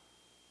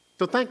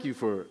 So thank you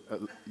for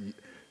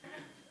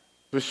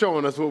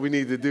showing us what we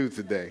need to do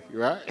today,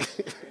 right?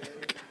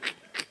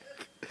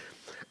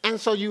 And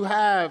so you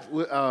have,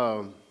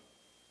 all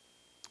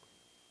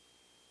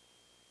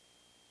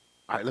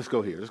right, let's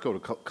go here. Let's go to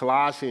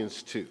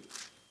Colossians 2.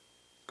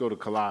 Go to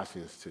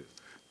Colossians 2.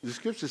 The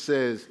scripture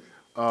says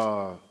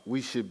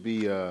we should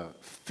be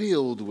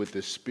filled with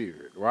the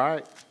Spirit,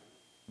 right?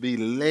 Be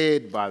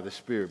led by the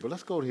Spirit. But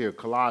let's go here,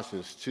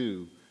 Colossians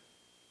 2,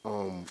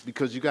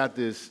 because you have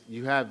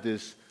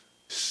this,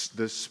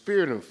 the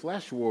spirit and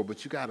flesh war,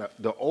 but you got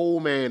the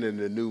old man and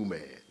the new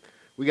man.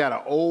 We got an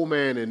old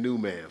man and new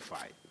man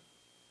fight.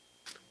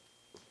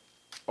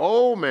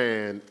 Old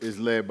man is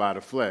led by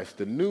the flesh.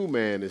 The new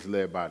man is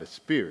led by the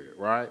Spirit,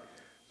 right?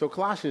 So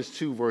Colossians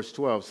 2, verse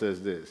 12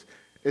 says this.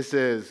 It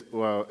says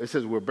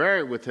we're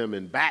buried with him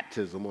in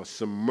baptism or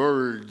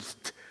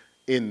submerged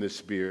in the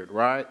Spirit,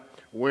 right?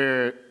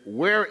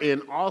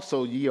 Wherein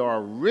also ye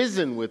are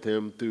risen with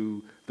him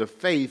through the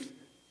faith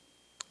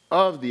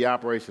of the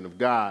operation of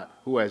God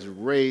who has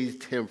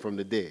raised him from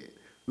the dead.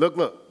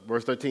 Look,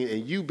 verse 13,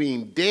 and you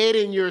being dead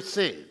in your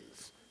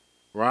sins,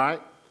 right?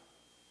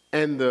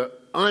 And the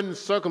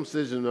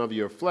uncircumcision of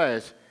your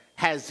flesh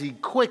has he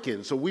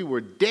quickened. So we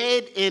were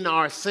dead in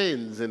our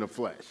sins in the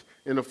flesh.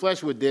 In the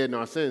flesh we're dead in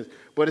our sins,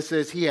 but it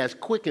says he has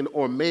quickened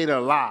or made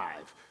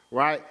alive,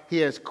 right? He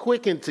has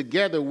quickened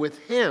together with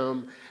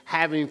him,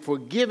 having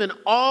forgiven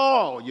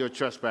all your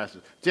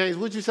trespasses. James,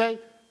 what'd you say?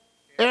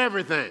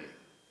 Everything.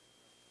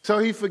 So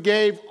he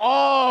forgave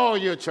all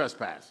your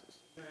trespasses,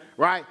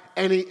 right?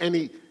 And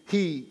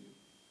he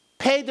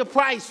paid the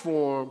price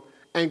for them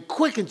and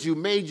quickened you,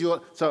 made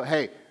you. So,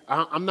 hey,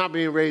 I'm not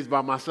being raised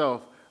by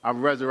myself.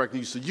 I'm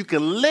resurrecting you so you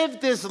can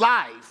live this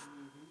life,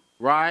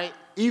 right?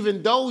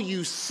 Even though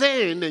you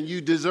sinned and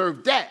you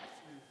deserve death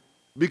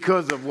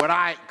because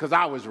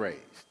I was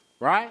raised,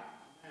 right?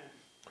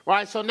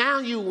 Right. So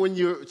now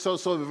so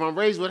if I'm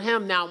raised with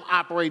him, now I'm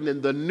operating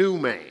in the new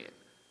man,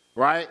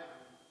 right?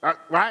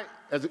 Right.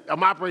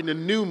 I'm operating the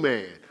new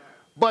man,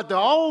 but the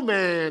old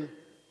man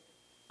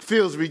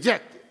feels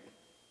rejected.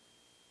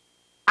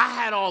 I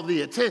had all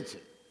the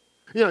attention.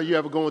 You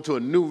ever go into a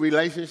new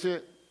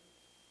relationship,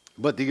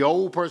 but the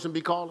old person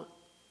be calling?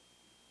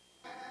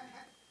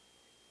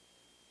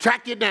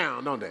 Track you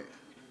down, don't they?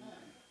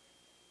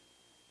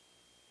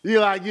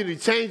 You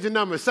changed the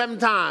number 7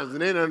 times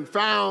and they done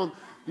found,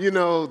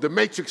 the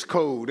matrix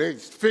code. They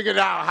figured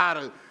out how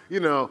to,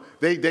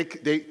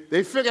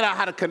 they figured out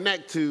how to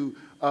connect to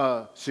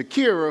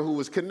Shakira, who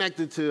was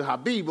connected to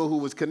Habiba, who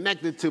was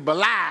connected to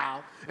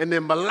Bilal. And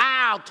then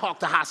Bilal talked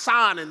to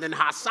Hassan, and then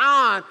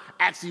Hassan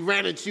actually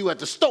ran into you at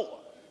the store,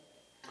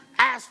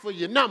 asked for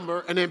your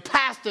number, and then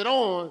passed it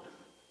on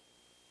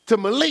to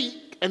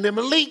Malik, and then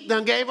Malik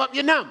done gave up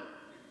your number,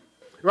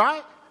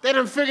 right? They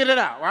done figured it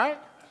out, right?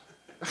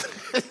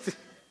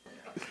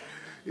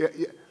 Yeah.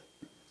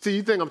 See,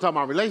 you think I'm talking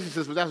about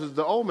relationships, but that's what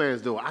the old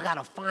man's doing. I got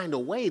to find a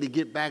way to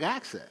get back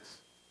access.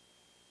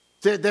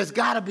 There's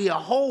got to be a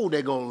hole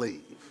they're going to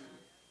leave.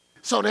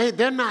 So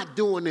they're not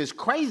doing this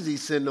crazy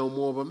sin no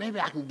more, but maybe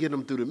I can get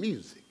them through the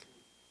music.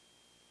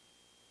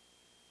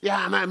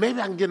 Yeah, maybe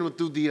I can get them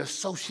through the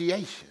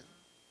association.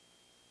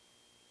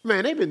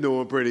 Man, they've been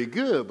doing pretty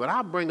good, but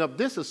I'll bring up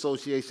this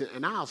association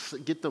and I'll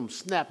get them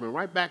snapping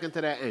right back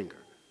into that anger.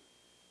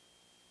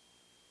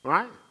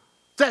 Right?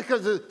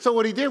 So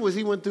what he did was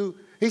he went through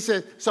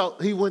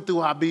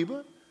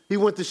Habiba, he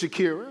went to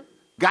Shakira,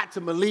 got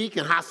to Malik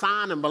and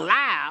Hassan and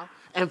Bilal,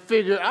 and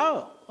figured,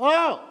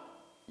 oh,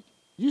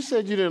 you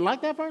said you didn't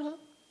like that person?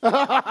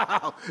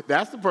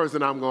 That's the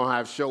person I'm going to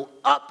have show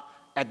up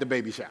at the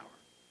baby shower.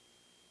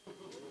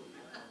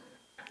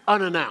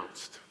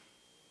 Unannounced.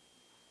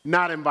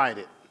 Not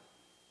invited.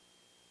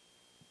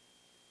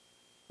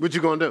 What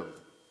you going to do?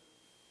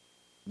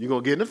 You're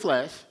going to get in the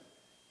flesh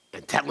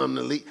and tell them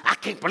to leave. I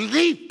can't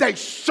believe they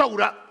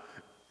showed up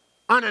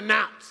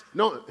unannounced.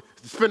 No,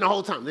 spend the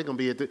whole time. They're going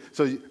to be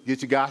so you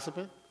get you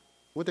gossiping.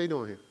 What they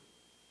doing here?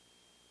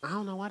 I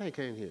don't know why they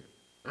came here.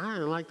 I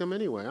didn't like them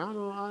anyway. I don't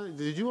know.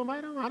 Did you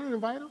invite them? I didn't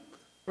invite them.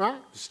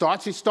 Right?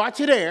 Start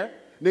you there,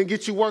 then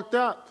get you worked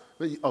up.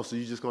 Oh, so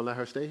you just going to let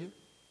her stay here?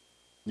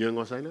 You ain't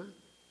going to say nothing?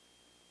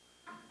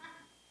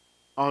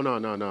 Oh,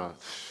 no.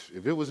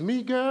 If it was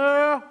me,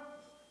 girl.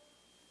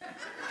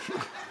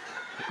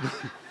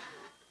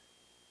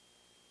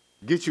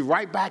 Get you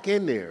right back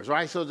in there,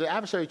 right? So the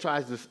adversary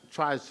tries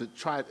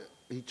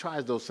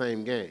those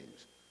same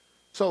games.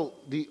 So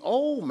the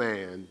old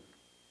man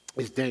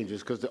is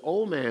dangerous because the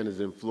old man is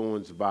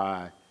influenced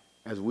by,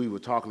 as we were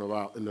talking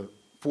about in the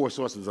 4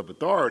 sources of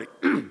authority,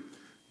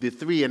 the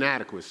 3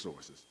 inadequate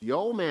sources. The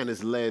old man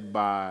is led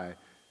by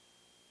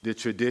the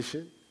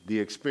tradition, the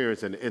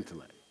experience, and the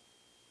intellect.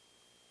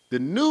 The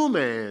new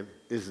man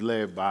is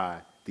led by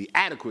the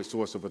adequate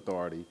source of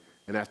authority,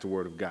 and that's the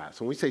Word of God.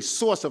 So when we say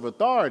source of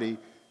authority,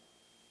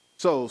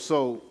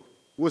 so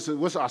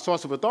what's our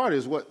source of authority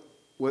is what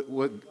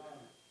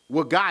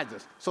guides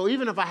us. So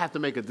even if I have to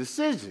make a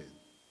decision,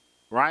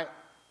 right?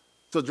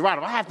 So Gerard,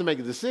 if I have to make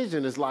a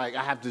decision, it's like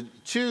I have to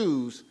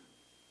choose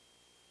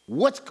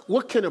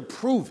what can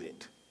approve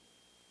it.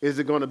 Is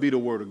it going to be the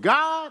Word of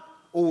God,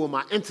 or will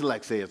my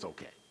intellect say it's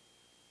okay?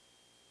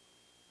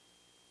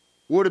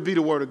 Would it be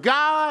the Word of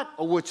God,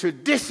 or would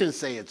tradition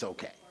say it's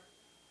okay?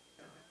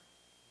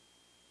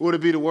 Would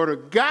it be the Word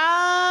of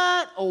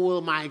God, or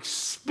will my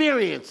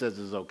experience says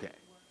it's okay?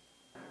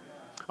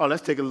 Oh,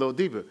 let's take it a little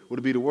deeper. Would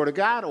it be the Word of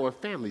God, or if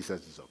family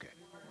says it's okay?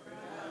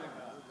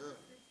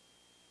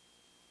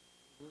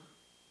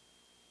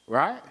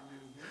 Right?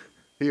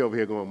 He over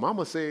here going,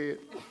 Mama said.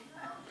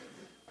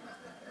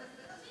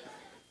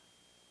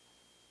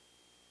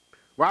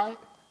 Right?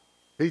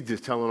 He's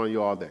just telling on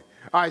you all day.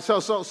 All right, so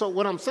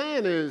what I'm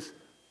saying is,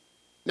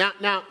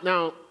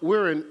 now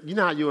we're in, you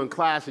know how you're in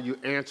class and you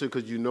answer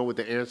because you know what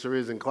the answer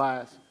is in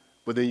class,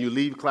 but then you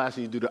leave class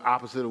and you do the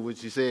opposite of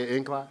what you said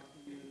in class?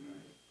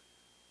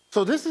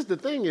 So this is the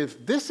thing,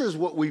 if this is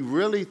what we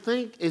really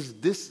think, is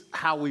this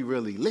how we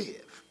really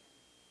live?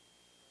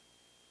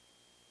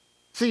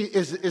 See,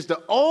 is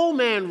the old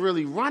man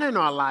really running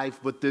our life,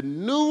 but the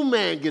new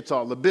man gets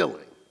all the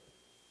billing?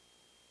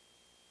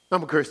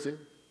 I'm a Christian.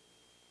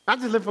 I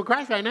just live for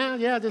Christ right now.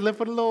 Yeah, I just live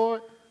for the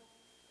Lord.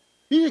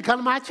 You need to come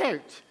to my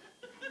church.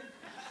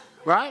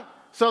 Right?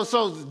 So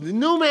the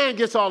new man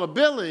gets all the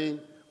billing,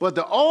 but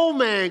the old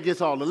man gets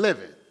all the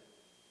living.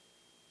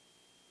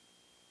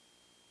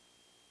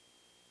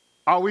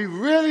 Are we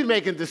really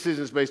making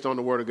decisions based on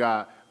the Word of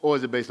God, or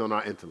is it based on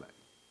our intellect?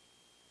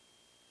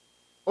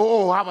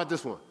 Oh, how about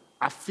this one?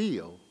 I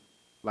feel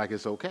like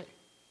it's okay.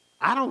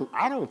 I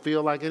don't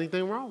feel like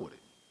anything wrong with it.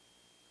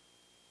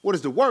 What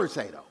does the Word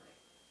say, though?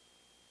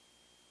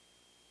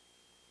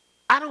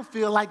 I don't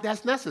feel like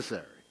that's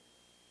necessary.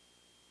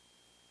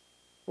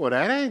 Well,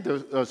 that ain't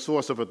the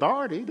source of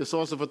authority. The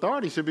source of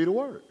authority should be the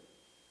Word,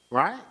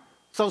 right?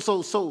 So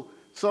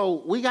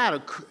we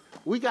gotta,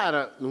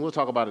 and we'll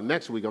talk about it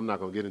next week. I'm not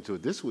gonna get into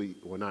it this week,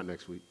 or not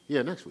next week.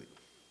 Yeah, next week.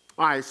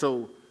 All right.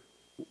 So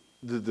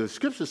the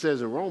scripture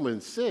says in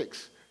Romans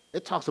 6,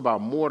 it talks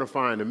about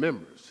mortifying the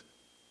members.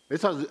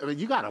 It talks. I mean,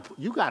 you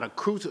gotta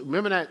crucify.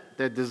 Remember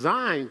that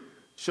design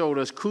showed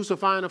us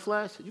crucifying the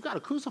flesh. You gotta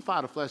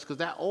crucify the flesh because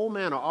that old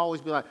man will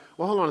always be like,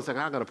 well, hold on a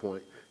second, I got a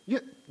point. You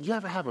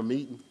ever have a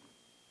meeting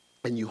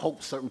and you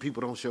hope certain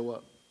people don't show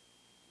up?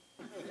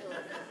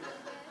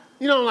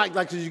 You know,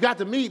 like you got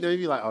the meeting and you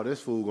be like, oh, this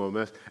fool gonna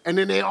mess. And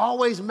then they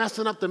always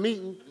messing up the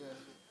meeting.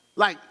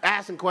 Like,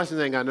 asking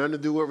questions ain't got nothing to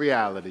do with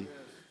reality.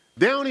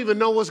 They don't even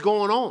know what's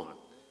going on.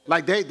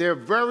 Like, they're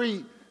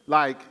very,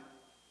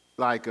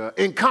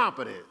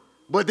 incompetent,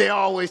 but they're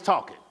always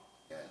talking.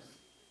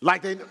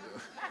 Like they...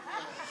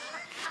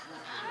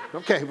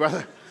 Okay,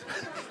 brother.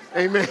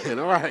 Amen.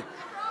 All right.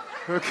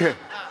 Okay.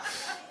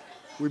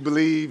 We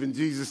believe in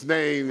Jesus'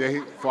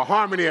 name for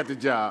harmony at the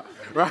job,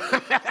 right?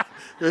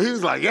 And he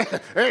was like, yeah,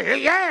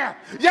 hey, yeah,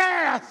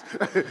 yes.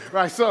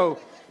 Right, so,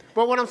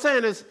 but what I'm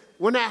saying is,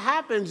 when that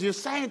happens, you're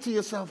saying to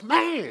yourself,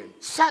 man,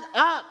 shut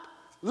up,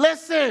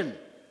 listen,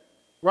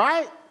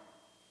 right?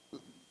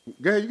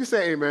 Go ahead, you can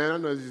say amen, I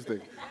know what you're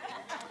thinking.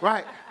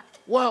 Right,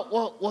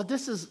 well,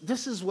 this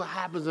is what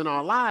happens in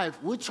our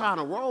life. We're trying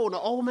to roll, the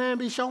old man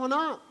be showing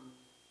up.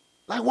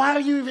 Like, why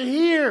are you even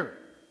here?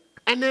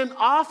 And then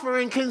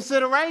offering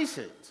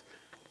considerations.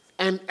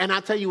 And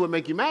I tell you what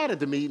make you mad at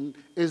the meeting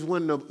is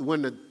when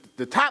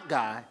the top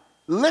guy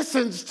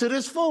listens to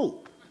this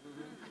fool.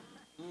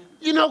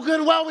 You know good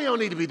and well we don't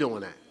need to be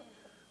doing that.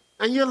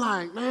 And you're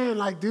like, man,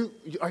 like, dude,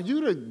 are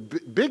you the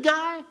big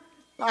guy?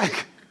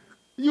 Like,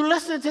 you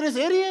listening to this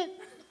idiot?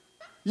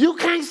 You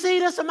can't see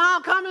this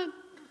amount coming?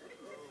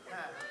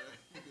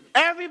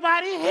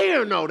 Everybody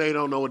here know they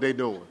don't know what they're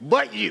doing,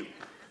 but you.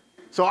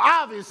 So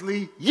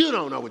obviously, you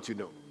don't know what you're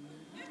doing,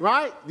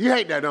 right? You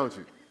hate that, don't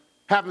you?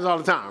 Happens all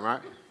the time,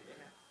 right?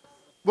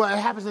 Well, it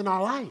happens in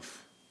our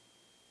life.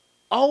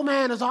 Old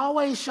man is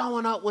always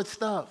showing up with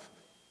stuff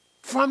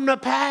from the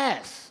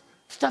past,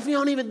 stuff you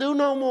don't even do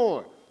no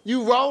more.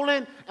 You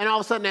rolling, and all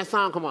of a sudden that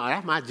song come on.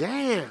 That's my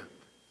jam.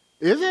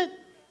 Is it?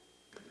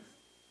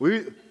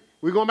 We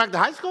going back to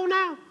high school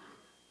now?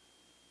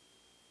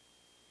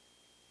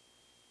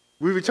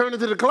 We returning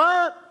to the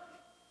club?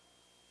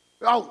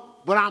 Oh,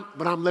 but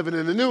I'm living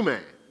in the new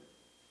man.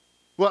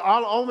 Well,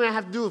 all the old man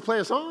have to do is play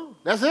a song.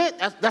 That's it.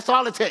 That's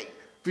all it takes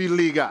for you to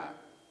lead God.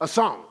 A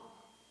song.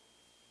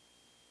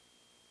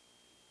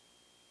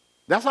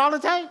 That's all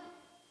it takes.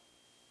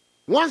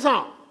 One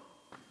song.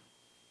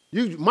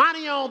 You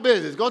mind your own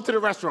business. Go to the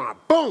restaurant.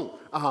 Boom.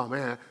 Oh,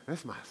 man,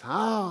 that's my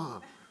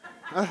song.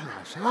 That's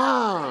my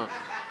song.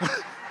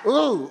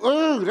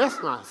 Ooh,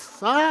 that's my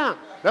song.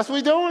 That's what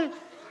we doing?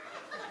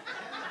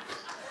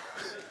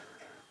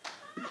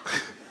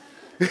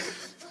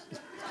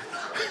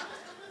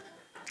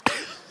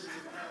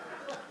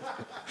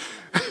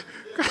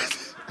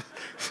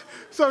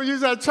 So you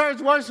was at church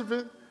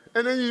worshiping,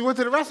 and then you went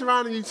to the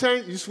restaurant and you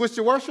switched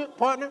your worship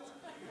partner?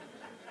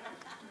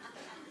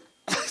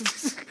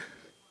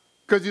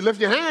 Because you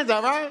lift your hands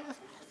up, right?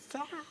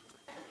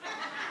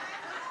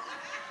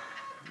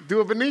 Do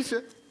a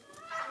Benicia.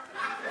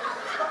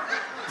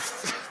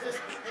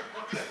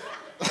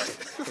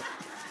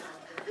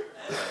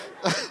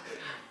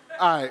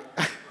 All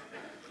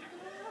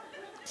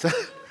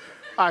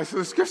right, so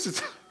the scripture...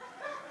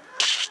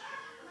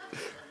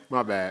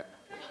 My bad.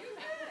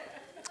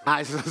 All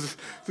right, so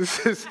the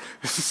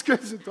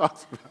scripture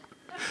talks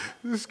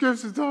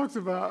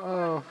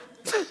about,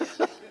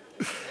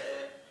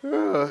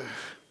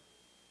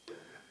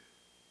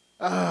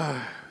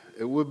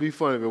 it would be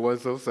fun if it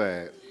wasn't so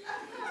sad.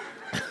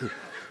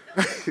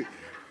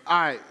 All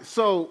right,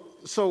 so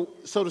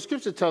the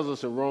scripture tells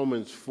us in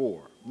Romans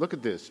 4. Look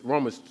at this,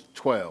 Romans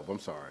 12, I'm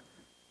sorry.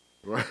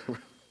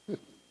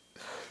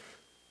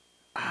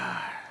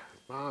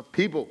 My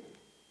people.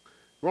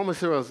 Romans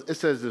 12, it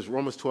says this,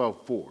 Romans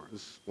 12:4.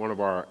 This is one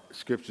of our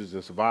scriptures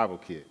in Survival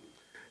Kit.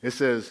 It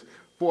says,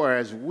 for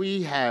as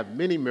we have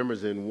many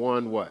members in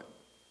one what?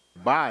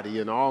 Body,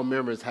 and all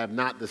members have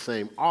not the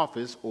same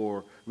office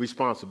or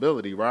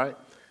responsibility, right?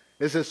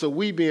 It says, so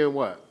we being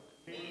what?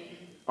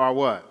 Are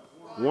what?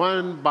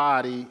 One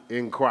body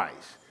in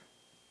Christ.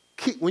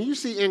 When you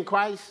see in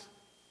Christ,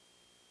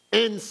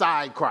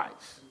 inside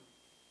Christ,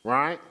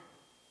 right?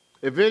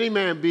 If any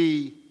man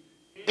be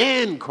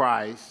in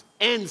Christ,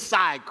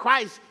 inside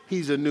Christ,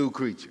 he's a new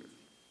creature.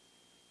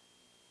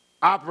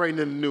 Operating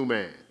in the new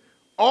man.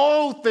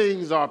 All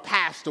things are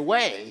passed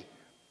away.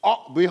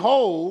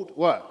 Behold,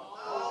 what?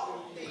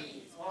 All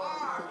things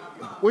are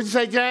become. What'd you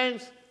say,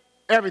 James?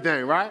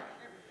 Everything, right?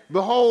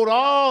 Behold,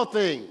 all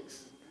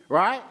things,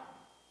 right,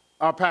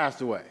 are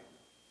passed away.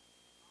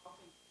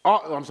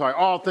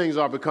 All things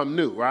are become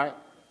new, right?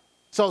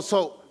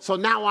 So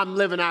now I'm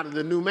living out of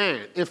the new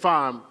man if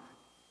I'm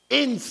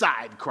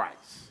inside Christ.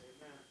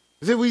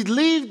 See, we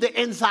leave the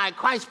inside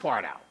Christ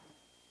part out,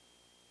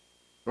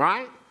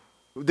 right?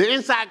 The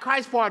inside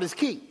Christ part is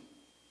key.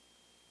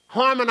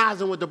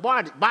 Harmonizing with the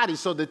body.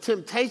 So the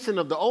temptation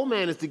of the old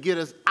man is to get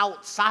us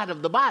outside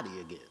of the body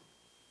again,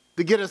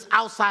 to get us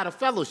outside of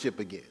fellowship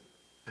again,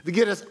 to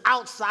get us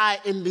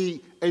outside in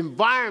the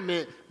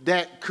environment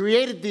that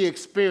created the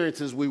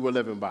experiences we were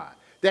living by,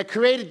 that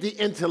created the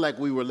intellect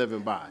we were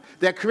living by,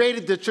 that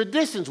created the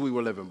traditions we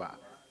were living by.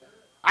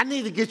 I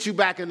need to get you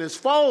back in this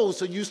fold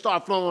so you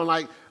start flowing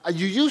like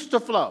you used to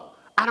flow.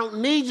 I don't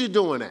need you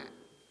doing that,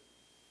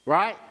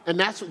 right?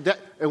 And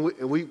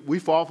we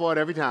fall for it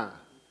every time.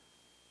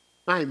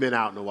 I ain't been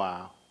out in a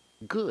while.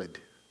 Good.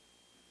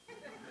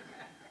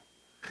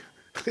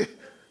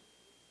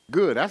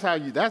 Good. That's how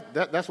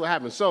that's what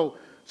happens. So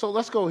So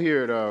let's go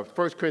here at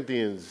 1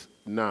 Corinthians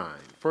 9.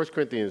 1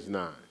 Corinthians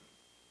 9.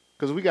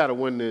 Because we got to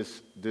win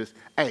this.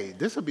 Hey,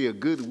 this will be a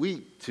good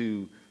week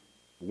to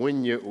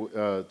win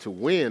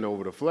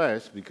over the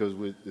flesh because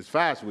it's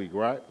fast week,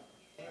 right?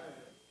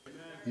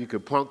 You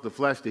could punk the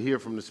flesh to hear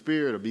from the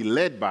Spirit or be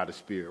led by the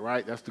Spirit,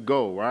 right? That's the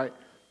goal, right?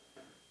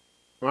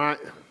 Right?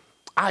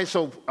 All right,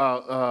 so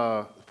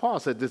Paul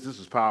said this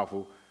is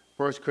powerful.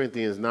 1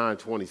 Corinthians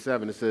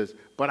 9:27, it says,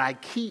 but I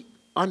keep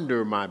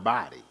under my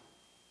body.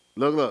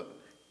 Look.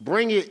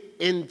 Bring it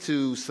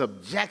into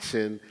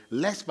subjection,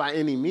 lest by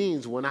any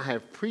means, when I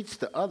have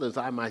preached to others,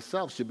 I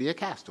myself should be a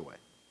castaway.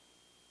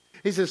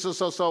 He says,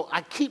 so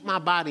I keep my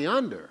body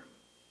under,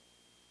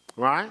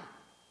 right?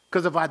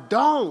 Because if I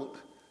don't,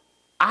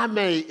 I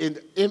may,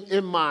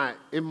 in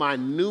my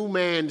new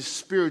man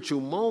spiritual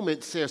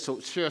moment, share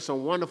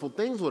some wonderful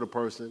things with a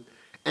person,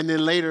 and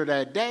then later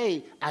that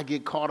day, I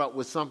get caught up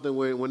with something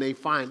where when they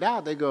find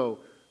out, they go,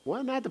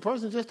 wasn't that the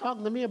person just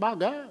talking to me about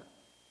God?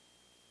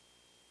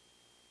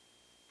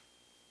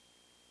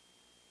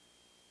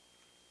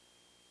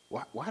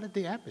 Why did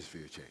the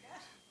atmosphere change?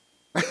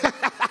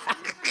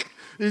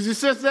 Did you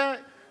sense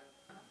that?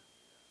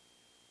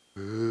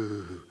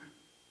 Ooh.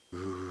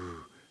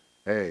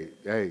 Hey,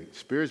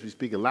 spirits be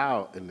speaking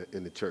loud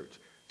in the church.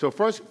 So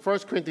 1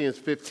 Corinthians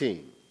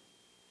 15.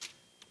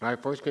 All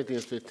right, 1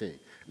 Corinthians 15.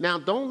 Now,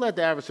 don't let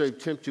the adversary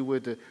tempt you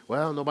with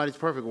nobody's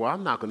perfect. Well,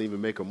 I'm not going to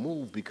even make a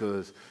move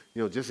because,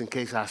 just in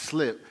case I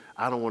slip,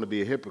 I don't want to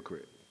be a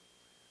hypocrite.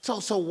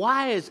 So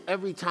why is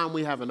every time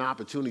we have an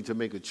opportunity to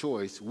make a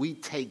choice, we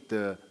take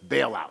the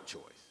bailout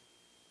choice?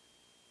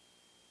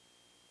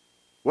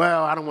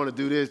 Well, I don't want to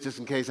do this just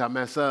in case I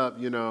mess up,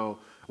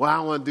 Well, I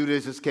don't want to do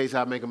this just in case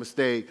I make a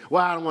mistake.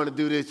 Well, I don't want to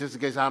do this just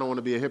in case I don't want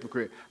to be a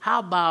hypocrite. How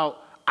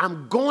about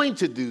I'm going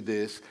to do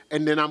this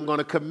and then I'm going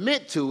to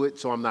commit to it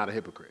so I'm not a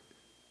hypocrite?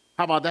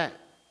 How about that?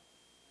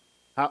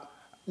 You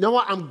know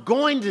what? I'm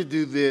going to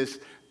do this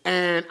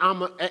and I'm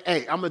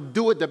going to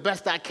do it the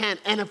best I can.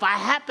 And if I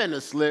happen to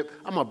slip,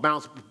 I'm going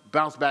to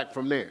bounce back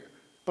from there.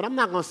 But I'm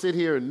not going to sit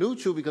here and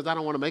neutral because I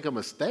don't want to make a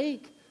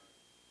mistake.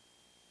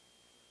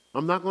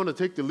 I'm not going to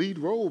take the lead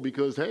role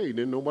because, hey,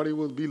 then nobody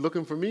will be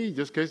looking for me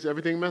just in case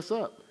everything mess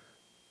up.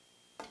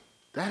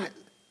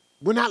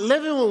 We're not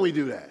living when we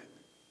do that.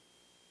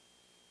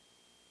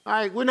 All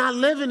right, we're not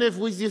living if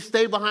we just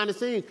stay behind the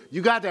scenes.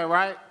 You got that,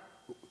 right?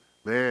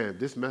 Man,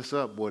 this mess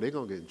up, boy, they're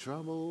going to get in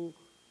trouble.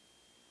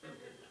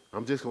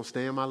 I'm just going to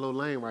stay in my little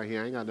lane right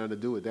here. I ain't got nothing to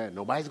do with that.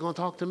 Nobody's going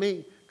to talk to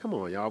me. Come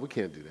on, y'all. We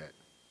can't do that.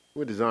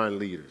 We're design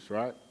leaders,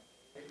 right?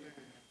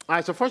 All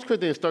right, so 1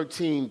 Corinthians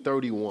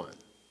 13:31.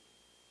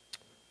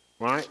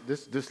 Right?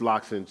 This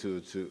locks into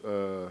it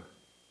too.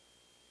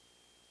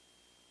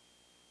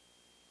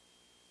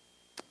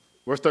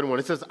 Verse 31,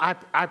 it says,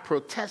 I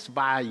protest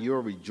by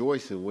your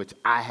rejoicing, which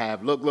I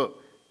have,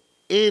 look,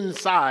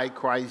 inside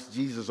Christ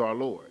Jesus our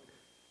Lord.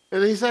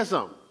 And then he says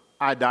something,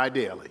 I die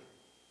daily.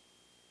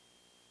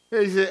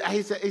 He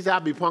said,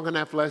 I'll be punking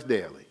that flesh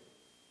daily.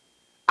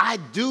 I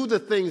do the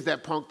things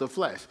that punk the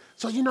flesh.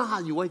 So you know how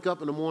you wake up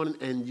in the morning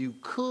and you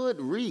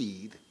could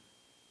read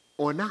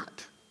or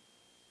not.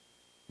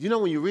 You know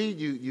when you read,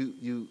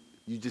 you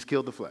just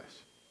kill the flesh.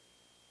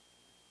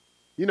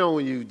 You know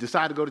when you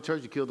decide to go to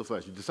church, you kill the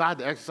flesh. You decide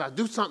to exercise,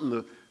 do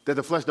something that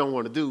the flesh don't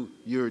want to do,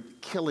 you're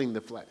killing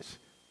the flesh.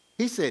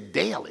 He said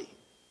daily,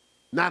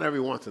 not every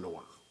once in a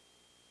while.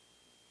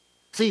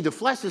 See, the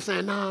flesh is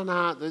saying,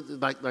 nah,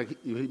 like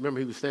remember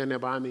he was standing there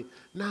by me?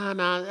 Nah,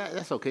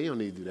 that's okay, you don't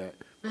need to do that.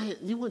 Man,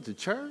 you went to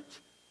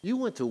church, you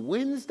went to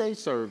Wednesday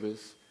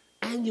service,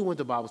 and you went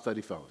to Bible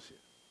study fellowship.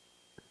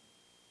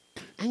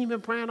 And you've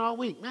been praying all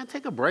week. Man,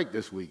 take a break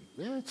this week.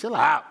 Man, chill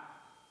out,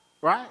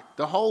 right?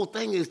 The whole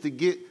thing is to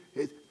get,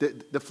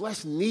 the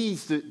flesh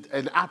needs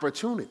an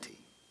opportunity.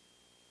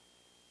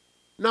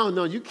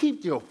 No, you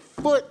keep your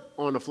foot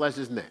on the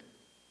flesh's neck.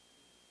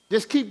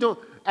 Just keep doing,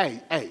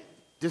 hey,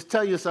 just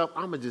tell yourself,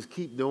 I'm going to just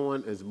keep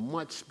doing as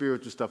much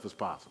spiritual stuff as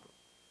possible.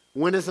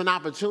 When it's an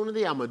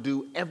opportunity, I'm going to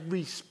do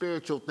every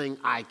spiritual thing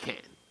I can.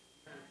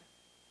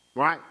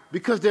 Right?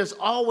 Because there's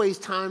always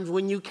times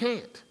when you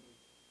can't.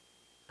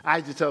 I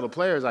used to tell the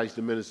players I used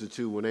to minister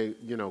to when they,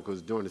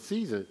 because during the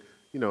season,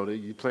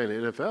 you play in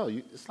the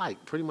NFL, it's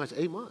like pretty much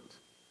 8 months.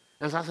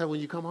 And so I said, when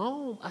you come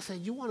home, I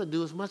said, you want to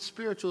do as much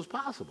spiritual as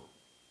possible.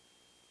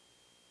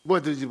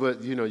 But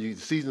you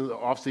season,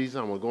 off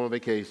season, I'm going to go on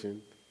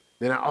vacation.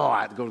 Then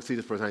I have to go see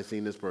this person. I ain't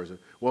seen this person.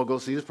 Well, go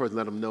see this person.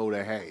 Let them know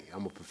that, hey,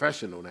 I'm a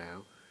professional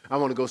now. I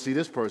want to go see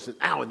this person.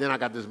 And then I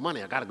got this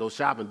money. I got to go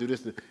shop and do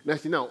this.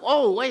 Next thing you know,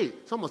 oh, wait,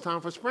 it's almost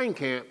time for spring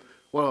camp.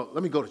 Well,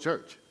 let me go to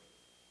church.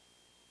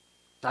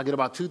 So I get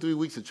about 2-3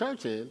 weeks of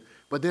church in.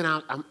 But then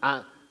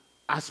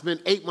I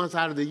spend 8 months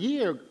out of the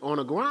year on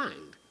a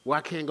grind where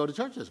I can't go to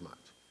church as much.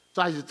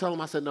 So I used to tell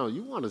them, I said, no,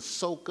 you want to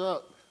soak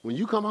up. When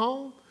you come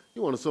home,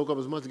 you want to soak up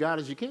as much God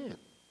as you can.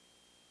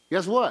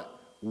 Guess what?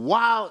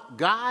 While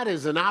God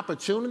is an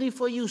opportunity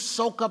for you,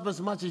 soak up as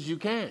much as you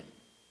can.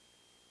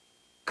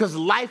 Because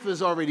life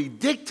is already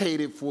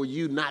dictated for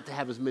you not to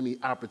have as many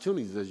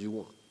opportunities as you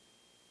want.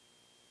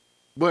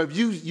 But if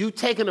you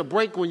taking a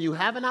break when you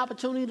have an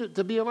opportunity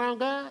to be around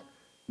God,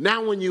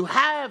 now when you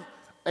have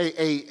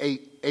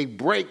a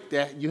break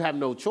that you have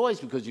no choice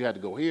because you had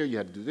to go here, you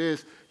had to do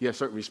this, you have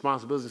certain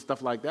responsibilities and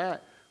stuff like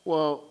that,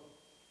 well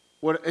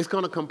it's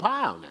going to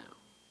compile now.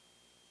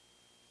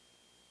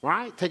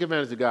 Right? Take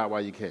advantage of God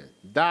while you can.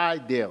 Die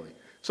daily.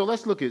 So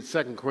let's look at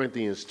 2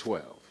 Corinthians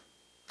 12.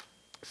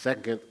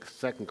 2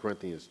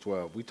 Corinthians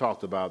 12. We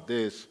talked about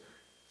this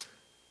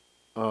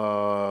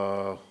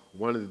one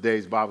of the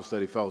days Bible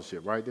study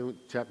fellowship, right?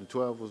 Chapter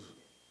 12 was,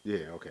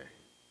 yeah, okay.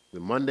 The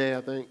Monday,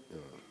 I think,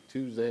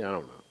 Tuesday, I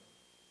don't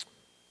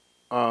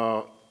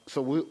know.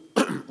 So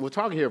we're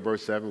talking here,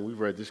 verse 7. We've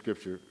read this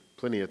scripture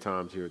plenty of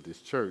times here at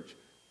this church.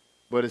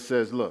 But it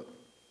says, look,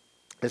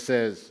 it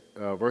says,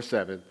 verse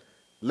 7,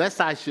 lest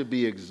I should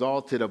be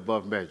exalted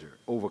above measure,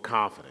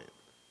 overconfident,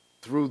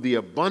 through the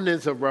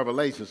abundance of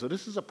revelation. So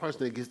this is a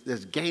person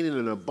that's gaining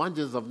an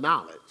abundance of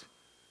knowledge,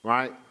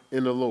 right,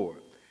 in the Lord.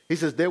 He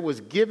says, there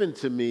was given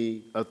to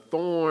me a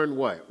thorn,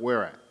 what?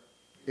 Where at?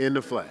 In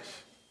the flesh.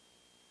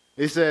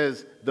 He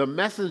says, the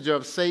messenger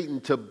of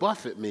Satan to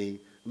buffet me,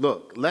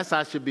 look, lest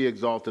I should be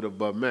exalted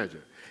above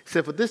measure. He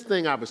said, for this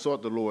thing I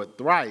besought the Lord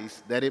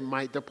thrice, that it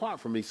might depart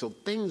from me. So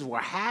things were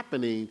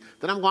happening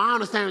that I'm going, I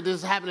understand that this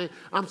is happening.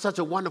 I'm such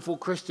a wonderful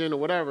Christian or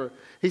whatever.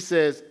 He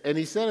says, and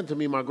he said unto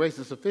me, my grace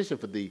is sufficient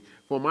for thee,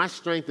 for my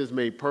strength is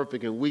made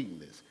perfect in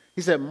weakness.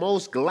 He said,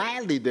 most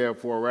gladly,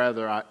 therefore,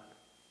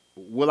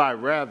 will I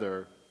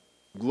rather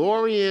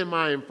glory in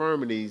my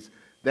infirmities,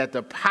 that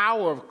the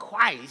power of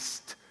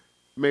Christ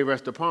may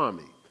rest upon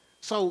me.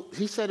 So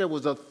he said it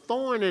was a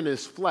thorn in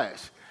his flesh.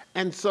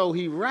 And so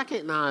he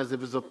recognized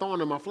if it's a thorn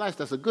in my flesh,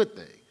 that's a good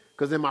thing.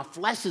 Because then my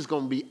flesh is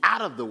going to be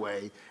out of the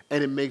way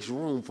and it makes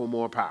room for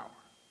more power.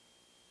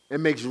 It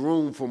makes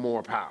room for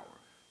more power,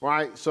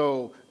 right?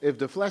 So if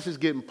the flesh is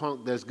getting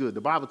punked, that's good.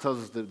 The Bible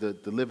tells us to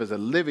live as a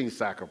living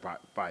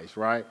sacrifice,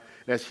 right?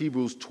 That's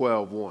Hebrews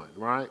 12:1,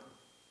 right?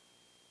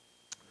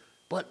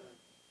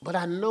 But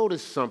I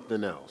noticed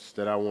something else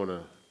that I want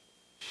to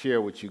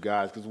share with you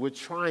guys because we're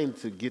trying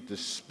to get the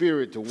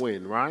spirit to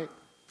win, right?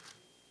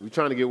 We're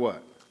trying to get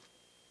what?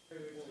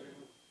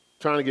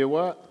 Trying to get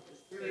what?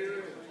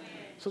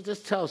 So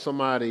just tell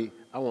somebody,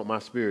 I want my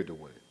spirit to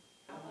win.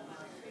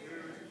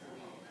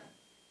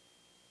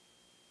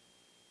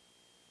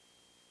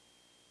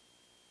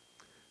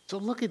 So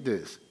look at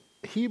this.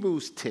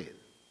 Hebrews 10.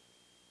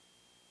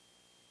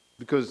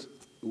 Because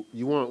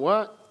you want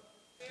what?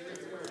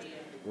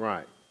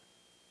 Right.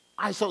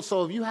 All right,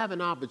 so if you have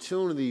an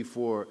opportunity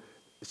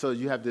so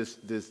you have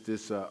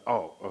so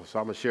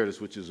I'm going to share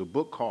this, which is a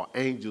book called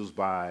Angels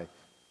by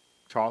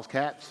Charles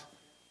Capps.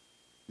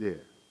 Yeah.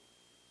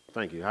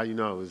 Thank you. How you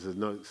know?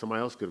 Somebody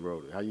else could have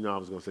wrote it. How you know I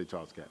was going to say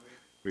Charles Capps?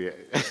 Yeah.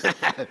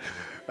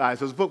 All right,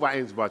 so it's a book by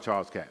Angels by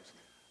Charles Capps.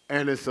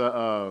 And it's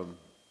a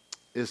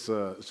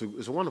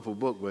wonderful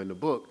book, but in the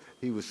book,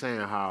 he was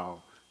saying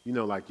how,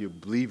 like you're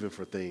believing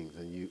for things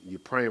and you're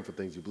praying for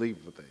things, you're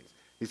believing for things.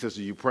 He says,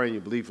 so you pray and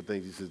you believe for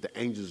things. He says, the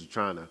angels are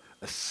trying to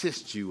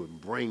assist you and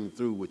bring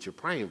through what you're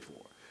praying for.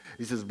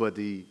 He says, but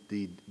the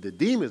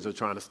demons are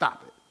trying to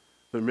stop it.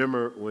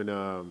 Remember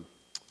when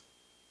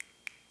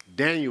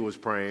Daniel was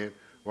praying,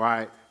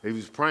 right? He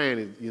was praying,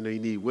 and, he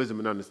needed wisdom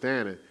and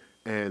understanding.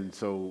 And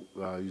so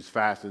he was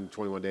fasting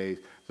 21 days.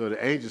 So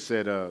the angel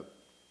said,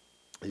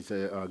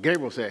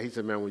 Gabriel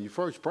said, man, when you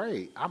first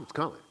prayed, I was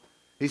coming.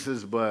 He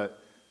says,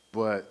 but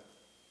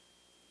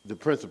the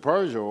Prince of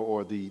Persia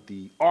or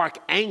the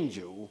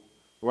archangel,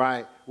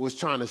 right, was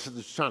trying to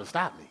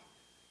stop me.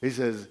 He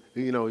says,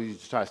 he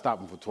tried to stop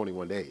him for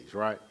 21 days,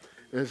 right?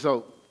 And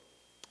so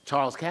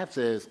Charles Capps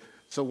says,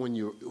 so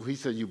he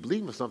said you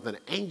believe in something,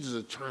 the angels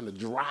are trying to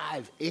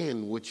drive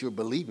in what you're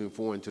believing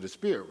for into the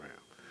spirit realm.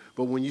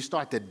 But when you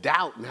start to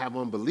doubt and have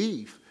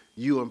unbelief,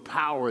 you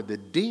empower the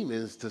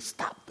demons to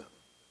stop them.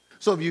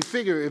 So if you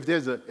figure if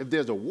there's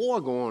a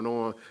war going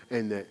on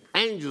and the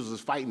angels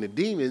is fighting the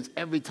demons,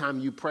 every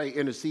time you pray,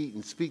 intercede,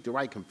 and speak the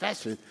right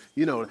confession,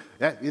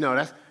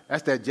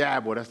 that's that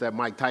jab or that's that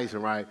Mike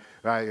Tyson, right?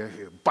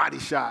 Body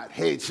shot,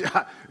 head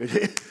shot,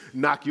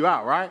 knock you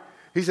out, right?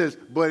 He says,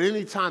 but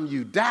anytime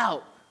you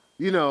doubt,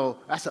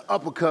 that's an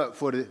uppercut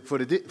for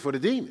the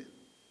demon,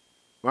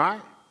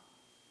 right?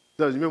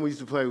 So you remember we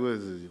used to play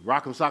with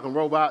Rock'em Sock'em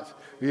Robots?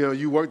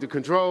 You work the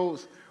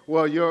controls.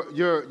 Well,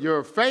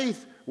 your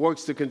faith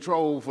works to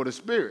control for the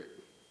spirit.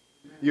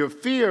 Your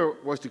fear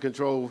works to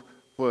control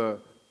for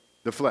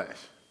the flesh.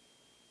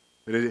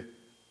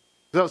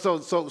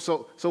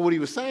 So what he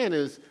was saying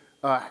is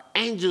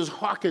angels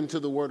hearken to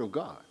the word of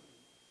God.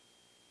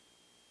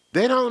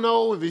 They don't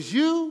know if it's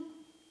you,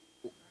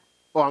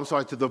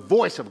 to the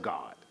voice of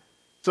God.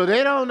 So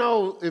they don't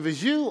know if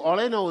it's you. All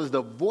they know is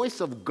the voice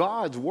of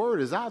God's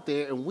word is out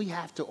there and we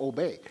have to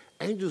obey.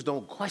 Angels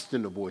don't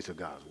question the voice of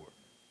God's word.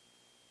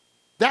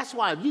 That's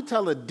why if you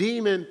tell a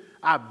demon,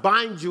 I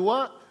bind you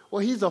up,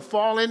 well, he's a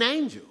fallen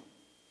angel.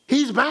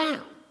 He's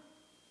bound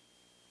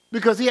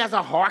because he has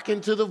to hearken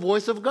to the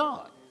voice of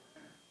God.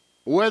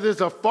 Whether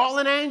it's a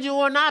fallen angel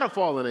or not a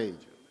fallen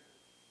angel,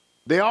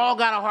 they all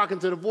got to hearken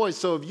to the voice.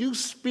 So if you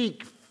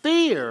speak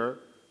fear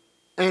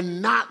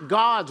and not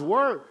God's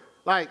word,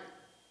 like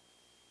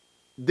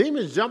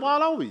demons jump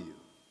all over you,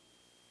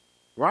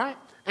 right?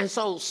 And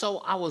so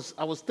I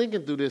was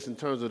thinking through this in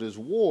terms of this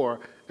war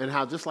and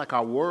how just like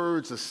our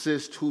words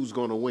assist who's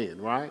going to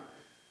win, right?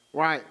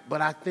 Right?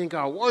 But I think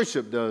our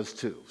worship does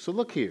too. So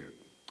look here,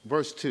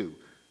 verse 2,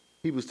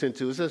 Hebrews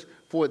 10:2. It says,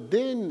 "For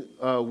then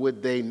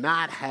would they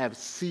not have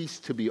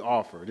ceased to be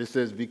offered?" It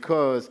says,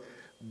 "Because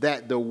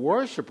that the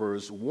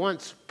worshipers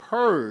once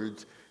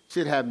purged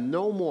should have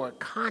no more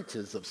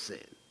conscience of sin."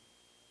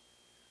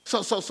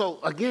 So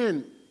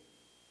again,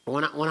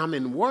 when I'm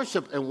in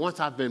worship and once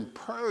I've been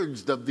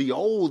purged of the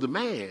old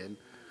man,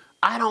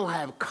 I don't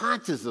have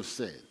conscience of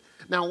sin.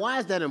 Now, why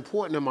is that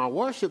important in my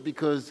worship?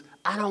 Because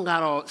I don't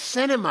got all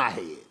sin in my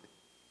head.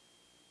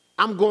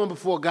 I'm going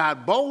before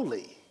God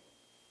boldly.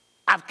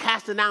 I've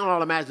casted down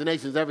all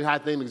imaginations, every high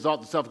thing that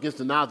exalts itself against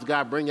the knowledge of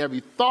God, bring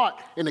every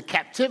thought into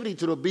captivity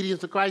to the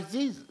obedience of Christ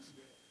Jesus,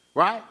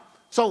 right?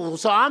 So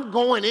I'm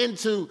going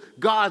into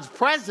God's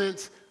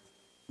presence,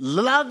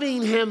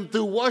 loving him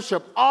through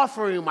worship,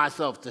 offering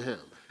myself to him.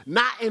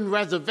 Not in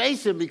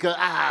reservation because,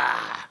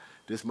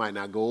 this might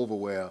not go over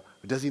well.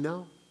 Does he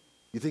know?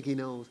 You think he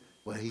knows?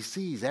 Well, he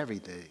sees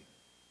everything.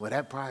 Well,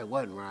 that probably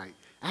wasn't right.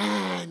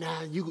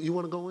 Nah, you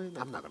want to go in?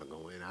 I'm not going to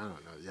go in. I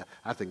don't know.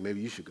 I think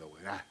maybe you should go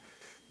in.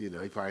 He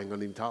probably ain't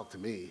going to even talk to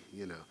me,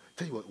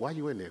 Tell you what, why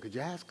you in there? Could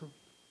you ask him?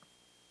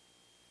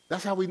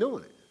 That's how we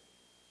doing it.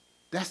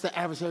 That's the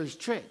adversary's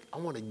trick. I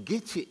want to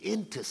get you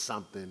into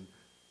something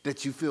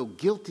that you feel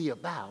guilty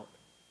about,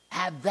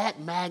 have that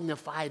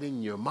magnified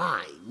in your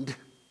mind.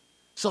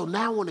 So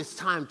now when it's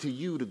time to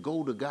you to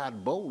go to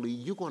God boldly,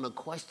 you're going to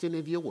question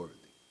if you're worthy.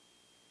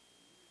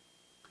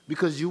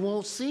 Because you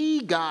won't see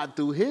God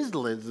through his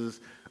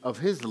lenses of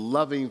his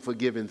loving,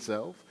 forgiving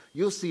self.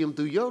 You'll see him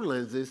through your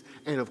lenses.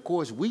 And of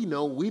course, we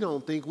know we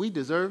don't think we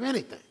deserve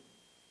anything.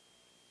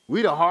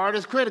 We the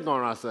hardest critic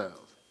on ourselves.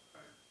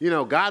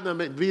 God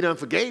done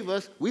forgave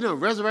us. We done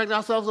resurrected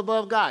ourselves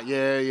above God.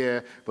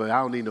 Yeah, but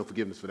I don't need no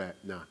forgiveness for that.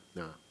 No.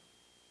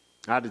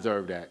 I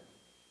deserve that.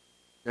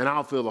 And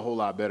I'll feel a whole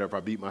lot better if I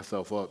beat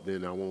myself up,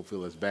 then I won't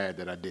feel as bad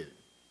that I did it.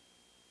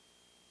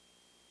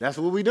 That's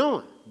what we're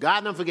doing.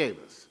 God done forgave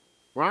us,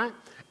 right?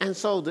 And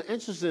so the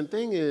interesting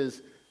thing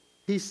is,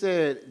 he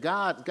said,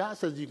 God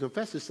says, you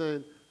confess your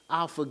sin,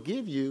 I'll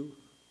forgive you.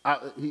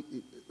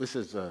 It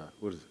says,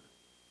 what is it?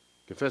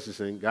 Confess your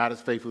sin. God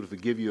is faithful to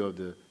forgive you of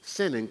the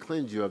sin and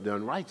cleanse you of the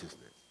unrighteousness.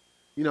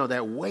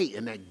 That weight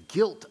and that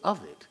guilt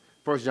of it.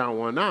 1 John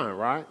 1:9,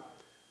 right?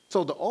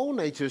 So the old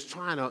nature is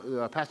trying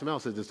to, Pastor Mel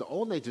says this, the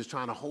old nature is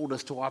trying to hold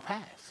us to our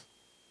past,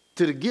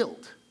 to the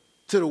guilt,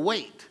 to the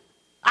weight.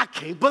 I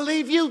can't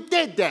believe you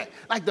did that.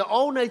 Like the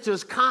old nature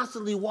is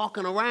constantly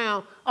walking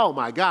around, oh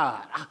my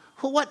God,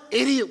 what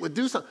idiot would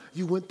do something?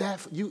 You went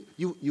that, you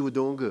were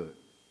doing good.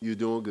 You were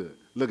doing good.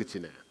 Look at you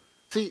now.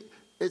 See,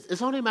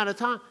 it's only a matter of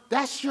time.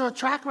 That's your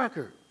track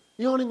record.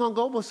 You're only going to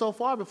go but so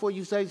far before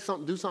you say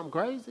something, do something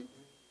crazy.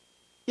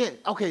 Yeah,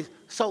 okay,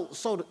 so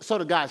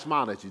the guy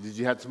smiled at you. Did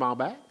you have to smile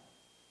back?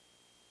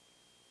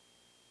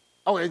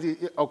 Oh,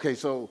 okay,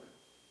 so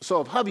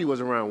if hubby was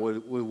around,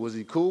 was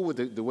he cool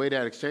with the way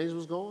that exchange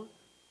was going?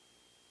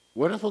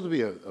 Was that supposed to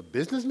be a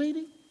business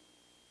meeting?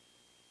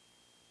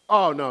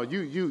 Oh, no,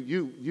 you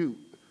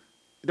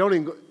don't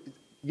even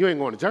you ain't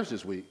going to church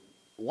this week.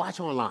 Watch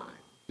online.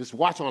 Just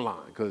watch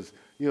online because,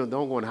 don't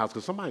go in the house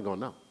because somebody's going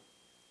to know.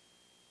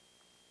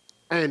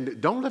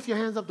 And don't lift your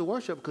hands up to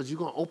worship because you're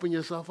going to open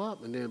yourself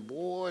up. And then,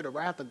 boy, the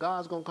wrath of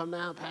God's going to come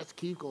down. Pastor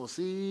Keith going to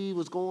see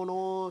what's going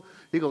on.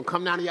 He's going to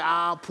come down to your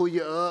aisle, pull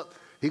you up.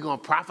 He's going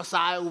to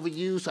prophesy over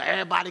you so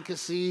everybody can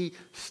see.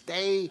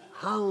 Stay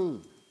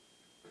home.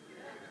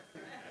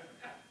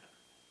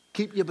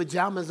 Keep your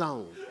pajamas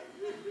on.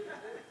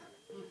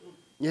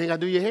 You ain't got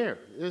to do your hair.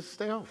 Just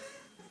stay home.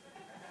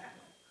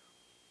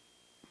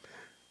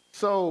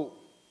 So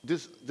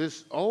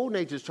this old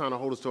nature is trying to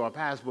hold us to our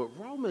past, but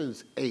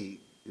Romans 8,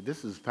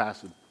 this is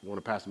one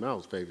of Pastor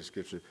Mel's favorite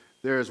scriptures.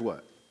 There is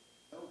what?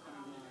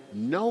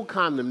 No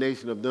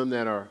condemnation of them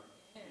that are.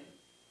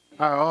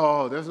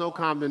 Oh, there's no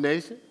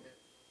condemnation?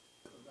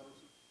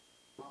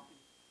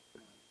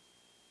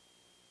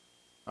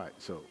 All right,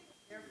 so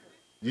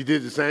you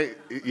did the same.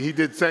 He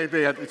did the same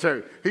thing at the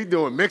church. He's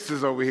doing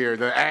mixes over here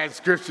to add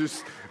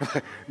scriptures.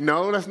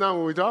 No, that's not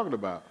what we're talking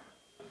about.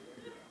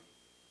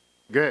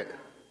 Good.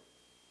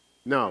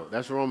 No,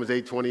 that's Romans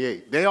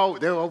 8:28. They're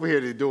over here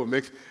to do a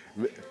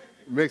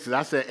mixes.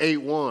 I said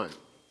 8:1.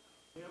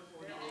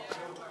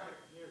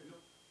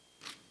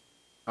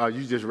 Oh,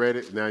 you just read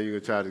it. Now you're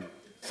gonna try to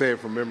say it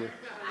from memory.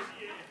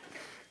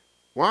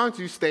 Why don't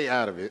you stay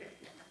out of it,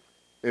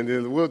 and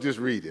then we'll just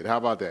read it. How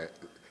about that?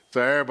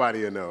 So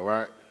everybody will know,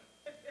 right?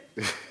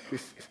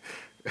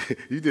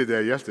 You did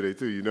that yesterday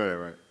too. You know that,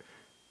 right?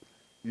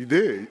 You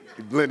did.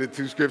 You blended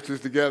two scriptures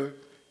together.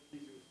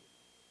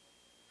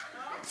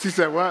 She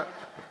said what?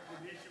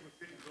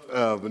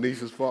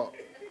 Benicia's fault.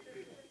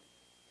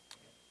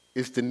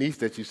 It's the niece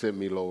that you sent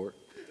me, Lord.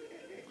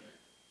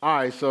 All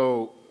right,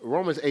 so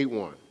Romans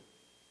 8:1.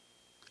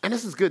 And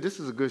this is good. This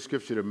is a good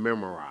scripture to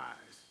memorize.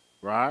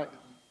 right?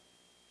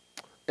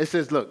 It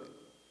says, look,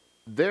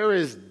 there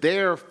is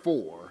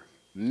therefore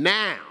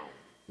now.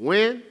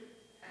 When?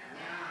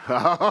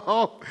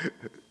 Now.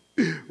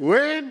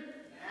 When?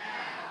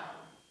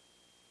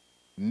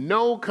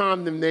 No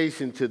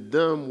condemnation to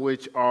them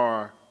which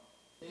are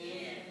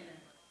in.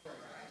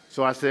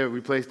 So I said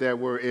replace that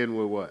word in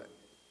with what?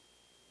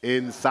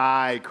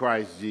 Inside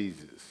Christ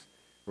Jesus.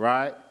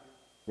 Right?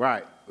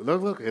 Right.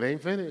 Look, it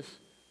ain't finished.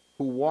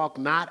 Who walk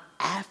not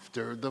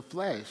after the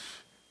flesh,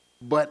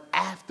 but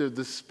after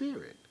the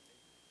Spirit.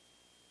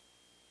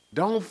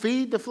 Don't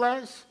feed the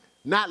flesh,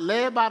 not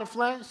led by the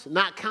flesh,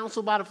 not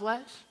counseled by the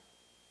flesh.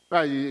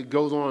 Right, it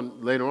goes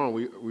on later on,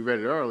 we read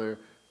it earlier,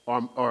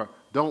 or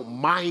don't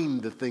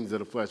mind the things of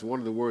the flesh. One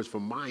of the words for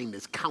mind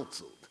is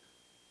counseled.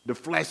 The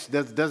flesh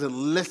doesn't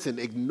listen,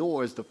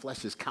 ignores the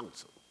flesh's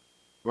counsel,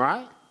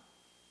 right?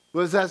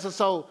 But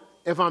so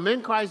if I'm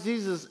in Christ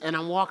Jesus and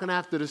I'm walking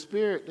after the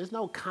Spirit, there's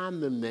no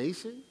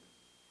condemnation.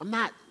 I'm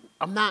not,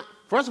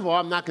 first of all,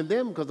 I'm not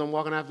condemned because I'm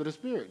walking after the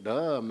Spirit.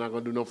 Duh, I'm not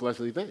going to do no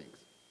fleshly things.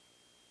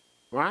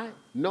 Right?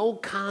 No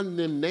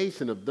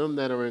condemnation of them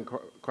that are in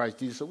Christ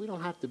Jesus. So we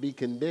don't have to be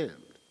condemned.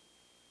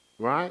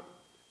 Right?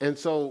 And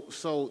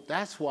so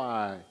that's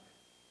why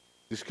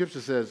the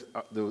scripture says,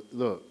 2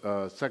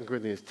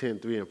 Corinthians 10,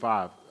 3 and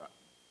 5,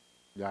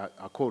 I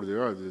quoted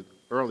it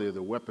earlier,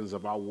 the weapons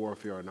of our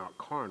warfare are not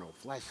carnal,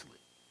 fleshly.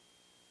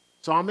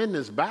 So I'm in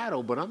this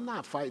battle, but I'm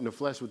not fighting the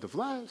flesh with the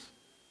flesh.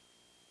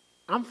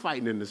 I'm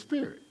fighting in the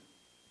Spirit.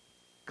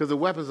 Because the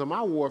weapons of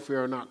my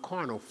warfare are not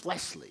carnal,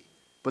 fleshly.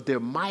 But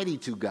they're mighty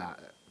to God.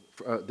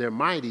 They're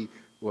mighty.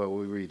 Well,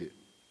 we read it.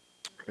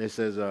 It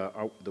says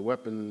the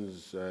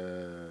weapons.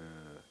 I'm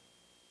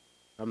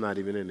not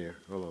even in there.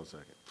 Hold on a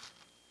second.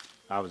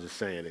 I was just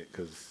saying it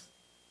because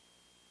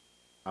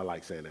I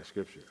like saying that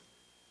scripture.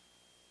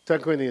 2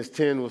 Corinthians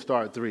 10, we'll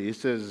start at 3. It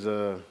says,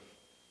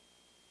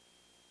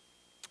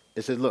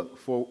 look,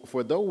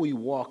 for though we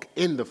walk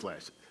in the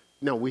flesh.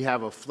 No, we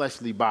have a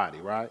fleshly body,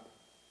 right?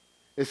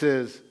 It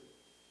says,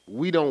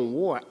 we don't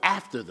war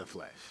after the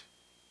flesh.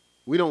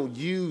 We don't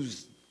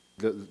use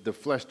the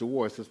flesh to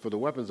war. It says, for the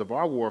weapons of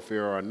our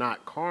warfare are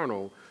not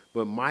carnal,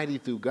 but mighty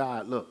through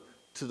God, look,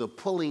 to the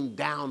pulling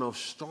down of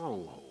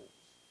strongholds.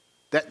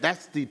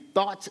 That's the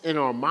thoughts in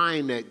our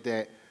mind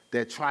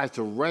that tries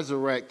to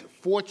resurrect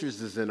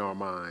fortresses in our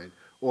mind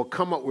or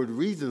come up with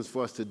reasons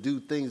for us to do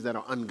things that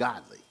are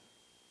ungodly.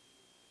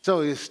 So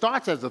it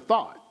starts as a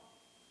thought,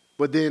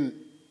 but then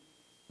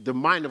the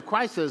mind of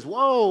Christ says,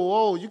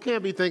 whoa, you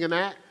can't be thinking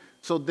that.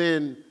 So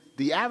then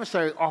the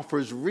adversary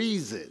offers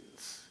reasons.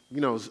 You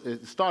know,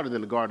 it started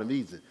in the Garden of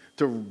Eden,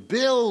 to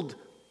build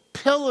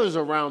pillars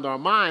around our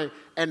mind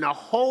and to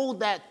hold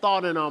that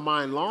thought in our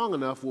mind long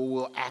enough where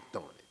we'll act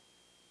on it.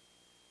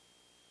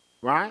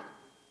 Right?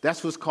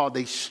 That's what's called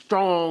a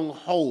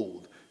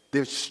stronghold.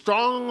 They're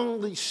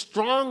strongly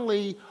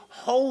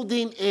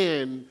holding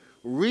in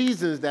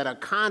reasons that are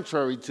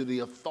contrary to the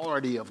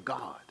authority of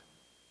God.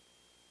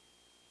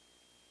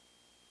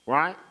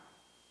 Right?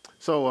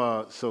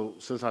 So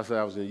since I said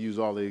I was going to use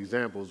all the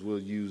examples, we'll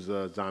use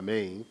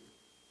Zamain.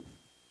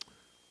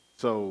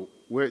 So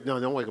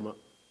don't wake them up.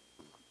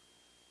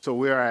 So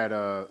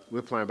we're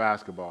playing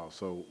basketball.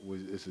 So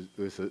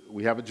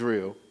we have a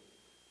drill,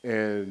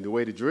 and the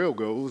way the drill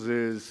goes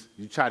is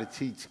you try to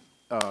teach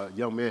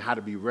young men how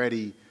to be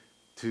ready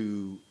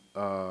to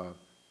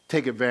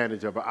take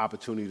advantage of an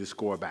opportunity to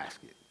score a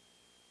basket.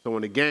 So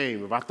in the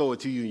game, if I throw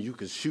it to you and you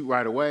can shoot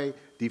right away,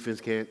 defense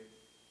can't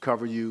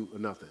cover you or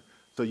nothing.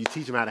 So you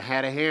teach them how to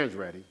have their hands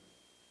ready,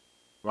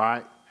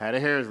 right? Have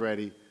their hands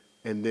ready.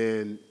 And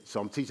then, so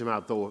I'm teaching them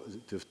how to throw,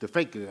 to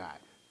fake the guy.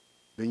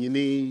 Bend your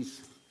knees,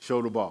 show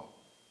the ball.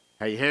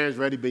 Have your hands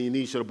ready, bend your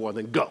knees, show the ball,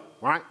 then go,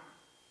 right?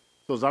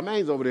 So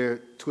Zamain's over there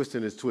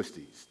twisting his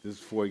twisties. This is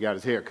before he got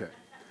his hair cut.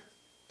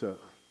 So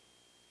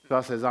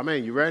I said,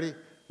 Zamain, you ready?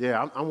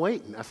 Yeah, I'm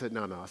waiting. I said,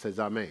 no. I said,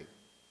 Zamain,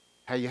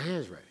 have your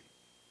hands ready,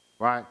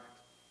 right?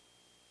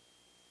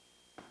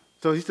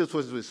 So he still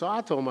twisted it. So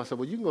I told him, I said,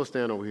 well, you can go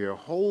stand over here,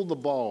 hold the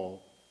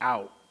ball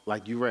out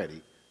like you're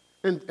ready,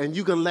 and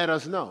you can let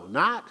us know.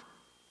 Not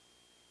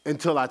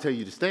until I tell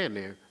you to stand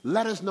there.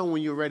 Let us know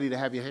when you're ready to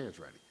have your hands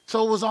ready.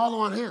 So it was all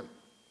on him.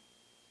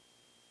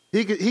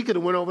 He could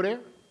have went over there,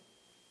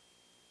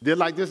 did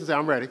like this and said,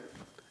 I'm ready,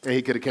 and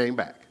he could have came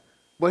back.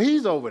 But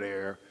he's over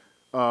there.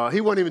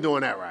 He wasn't even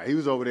doing that right. He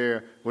was over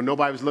there. When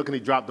nobody was looking, he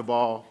dropped the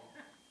ball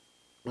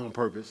on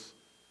purpose.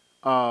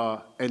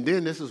 And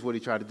then this is what he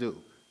tried to do.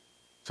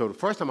 So the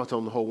first time I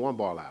told him to hold one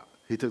ball out,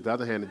 he took the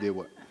other hand and did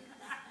what?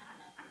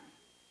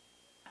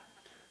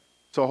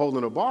 So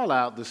holding the ball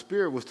out, the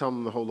Spirit was telling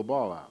him to hold the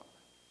ball out.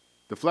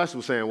 The flesh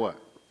was saying what?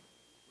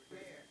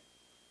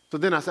 So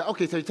then I said,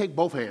 okay, so you take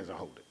both hands and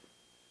hold it.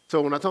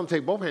 So when I told him to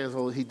take both hands and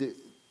hold it, he did,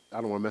 I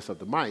don't want to mess up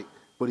the mic,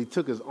 but he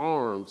took his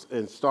arms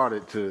and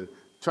started to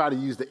try to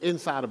use the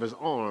inside of his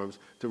arms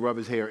to rub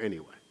his hair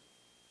anyway.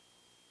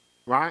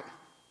 Right?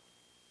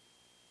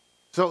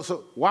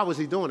 So why was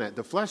he doing that?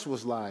 The flesh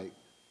was like,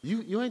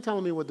 you ain't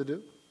telling me what to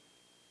do.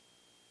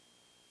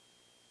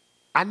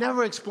 I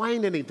never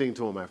explained anything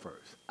to him at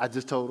first. I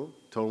just told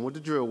him what the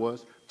drill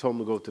was, told him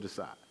to go to the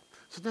side.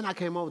 So then I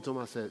came over to him,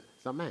 I said,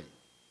 man,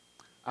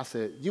 I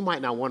said, you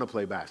might not want to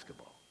play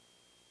basketball.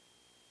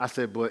 I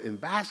said, but in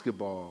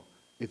basketball,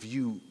 if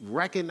you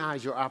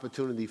recognize your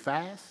opportunity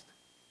fast,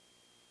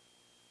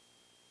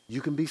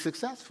 you can be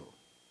successful.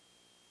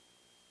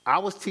 I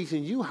was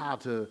teaching you how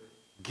to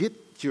get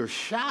your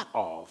shot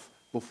off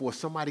before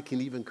somebody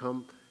can even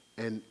come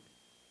and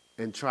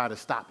try to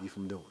stop you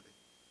from doing it.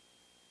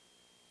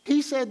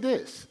 He said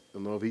this. I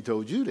don't know if he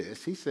told you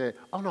this. He said,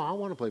 oh, no, I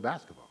want to play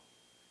basketball.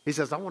 He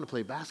says, I want to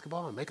play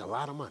basketball and make a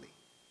lot of money.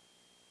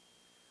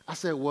 I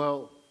said,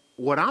 well,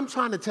 what I'm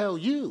trying to tell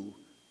you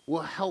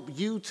will help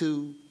you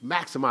to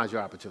maximize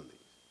your opportunities.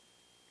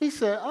 He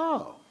said,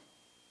 oh.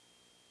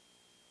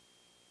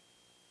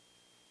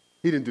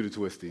 He didn't do the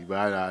twisty,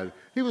 but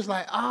he was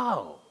like,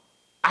 oh,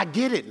 I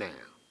get it now.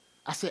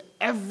 I said,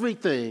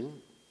 everything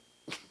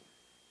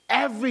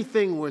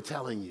we're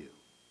telling you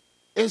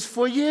is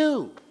for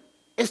you.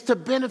 It's to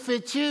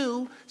benefit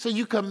you so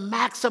you can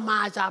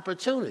maximize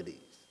opportunities.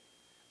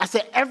 I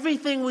said,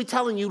 everything we're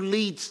telling you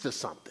leads to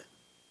something.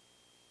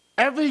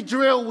 Every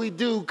drill we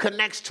do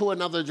connects to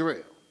another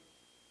drill.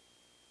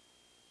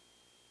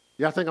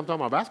 Y'all think I'm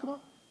talking about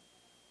basketball?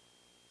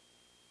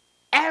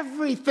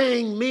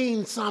 Everything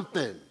means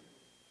something.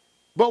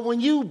 But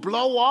when you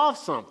blow off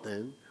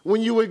something,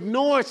 when you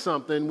ignore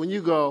something, when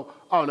you go,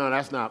 oh, no,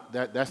 that's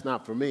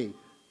not for me,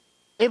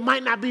 it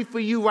might not be for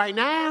you right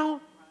now,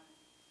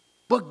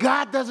 but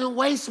God doesn't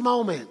waste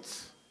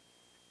moments.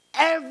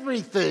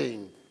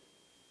 Everything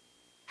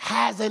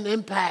has an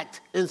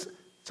impact.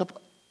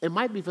 It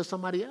might be for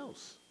somebody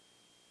else.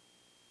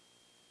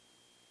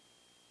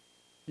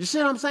 You see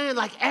what I'm saying?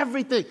 Like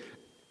everything.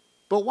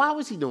 But why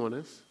was he doing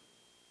this?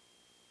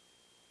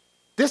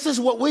 This is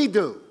what we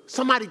do.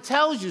 Somebody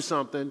tells you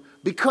something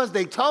because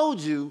they told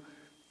you,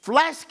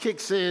 flesh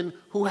kicks in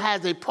who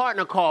has a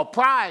partner called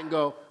pride and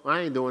go, well,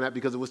 I ain't doing that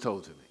because it was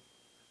told to me.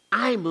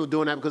 I ain't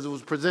doing that because it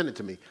was presented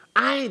to me.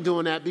 I ain't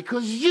doing that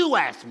because you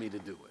asked me to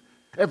do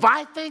it. If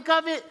I think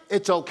of it,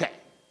 it's okay.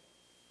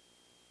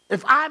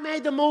 If I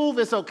made the move,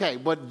 it's okay.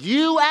 But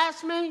you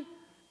asked me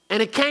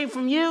and it came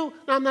from you,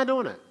 no, I'm not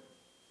doing that.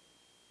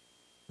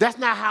 That's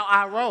not how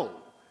I roll.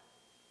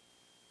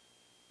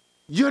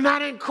 You're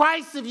not in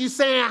Christ if you're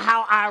saying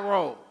how I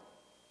roll.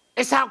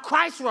 It's how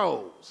Christ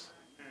rolls.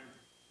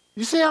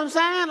 You see what I'm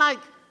saying? Like,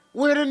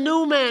 we're the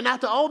new man,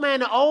 not the old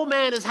man. The old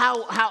man is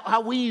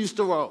how we used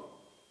to roll.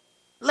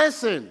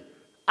 Listen,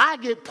 I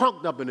get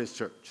punked up in this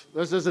church.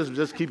 Let's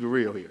just keep it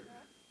real here.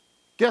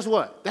 Guess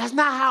what? That's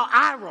not how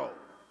I roll,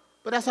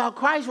 but that's how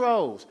Christ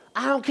rolls.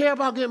 I don't care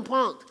about getting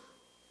punked.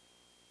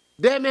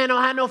 Dead man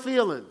don't have no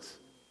feelings.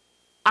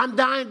 I'm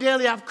dying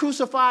daily. I've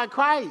crucified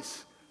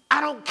Christ.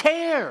 I don't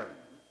care.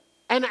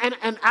 And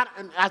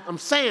I'm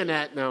saying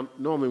that. Now,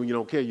 normally when you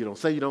don't care, you don't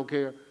say you don't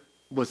care.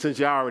 But since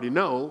you already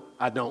know,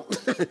 I don't.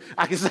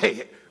 I can say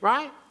it,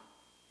 right?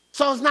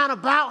 So it's not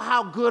about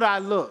how good I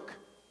look.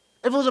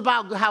 If it was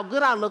about how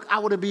good I look, I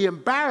would be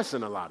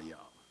embarrassing a lot of y'all.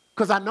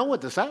 Because I know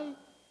what to say.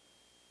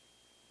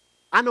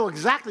 I know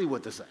exactly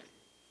what to say.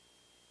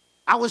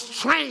 I was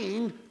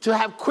trained to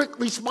have quick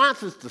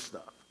responses to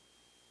stuff.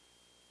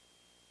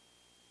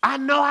 I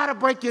know how to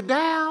break you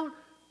down.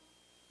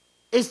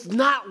 It's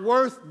not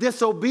worth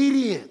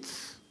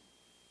disobedience.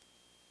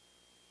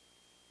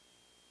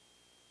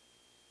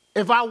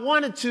 If I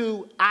wanted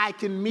to, I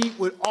can meet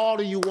with all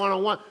of you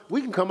one-on-one.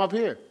 We can come up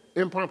here,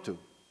 impromptu.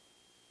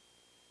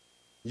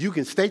 You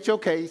can state your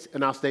case,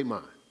 and I'll state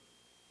mine.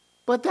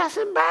 But that's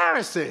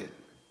embarrassing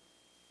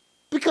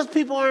because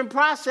people are in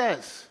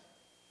process.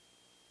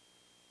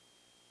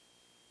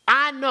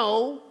 I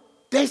know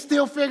they're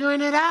still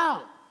figuring it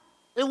out.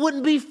 It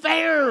wouldn't be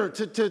fair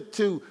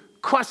to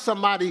crush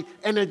somebody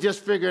and they're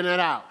just figuring it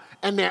out.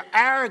 And their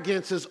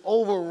arrogance is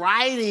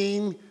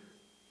overriding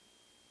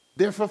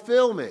their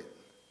fulfillment.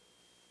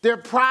 Their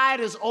pride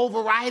is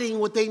overriding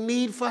what they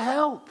need for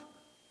help.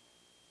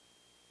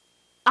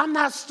 I'm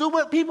not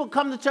stupid. People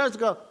come to church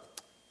and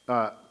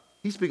go,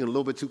 he's speaking a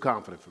little bit too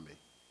confident for me.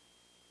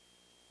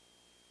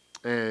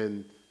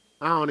 And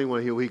I don't even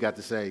want to hear what he got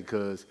to say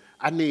because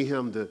I need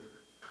him to,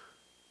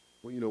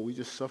 well, we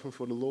just suffering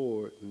for the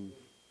Lord and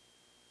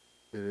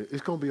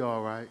it's going to be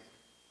all right.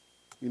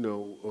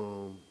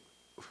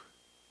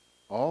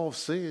 All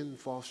sin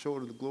falls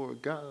short of the glory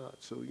of God.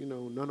 So,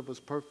 none of us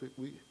perfect.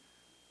 We're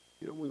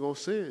going to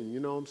sin, you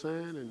know what I'm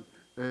saying?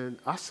 And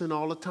I sin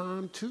all the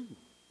time too.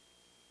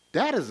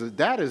 That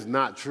is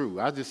not true.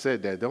 I just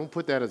said that. Don't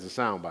put that as a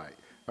soundbite.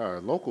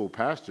 Our local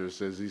pastor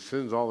says he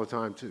sins all the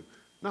time too.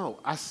 No,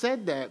 I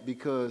said that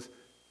because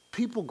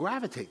people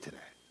gravitate to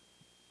that.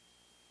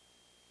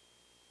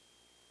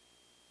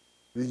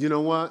 You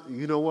know what?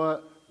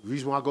 The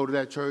reason why I go to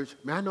that church,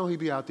 man, I know he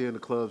be out there in the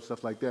club,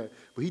 stuff like that,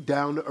 but he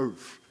down to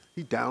earth.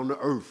 He down to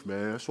earth,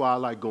 man. That's why I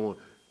like going.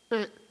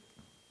 Man,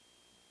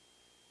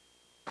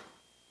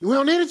 we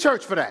don't need a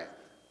church for that.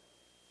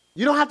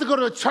 You don't have to go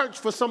to a church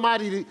for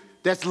somebody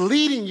that's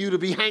leading you to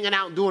be hanging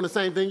out and doing the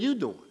same thing you're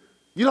doing.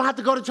 You don't have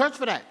to go to church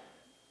for that.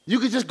 You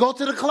could just go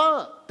to the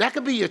club. That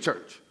could be your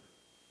church.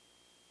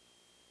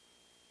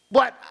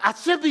 But I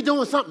should be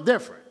doing something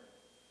different.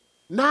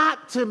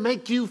 Not to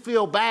make you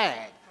feel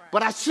bad,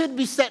 but I should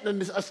be setting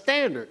a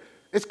standard.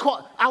 It's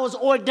called, I was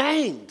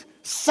ordained,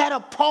 set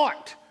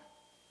apart.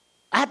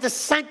 I had to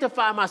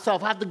sanctify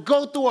myself. I had to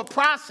go through a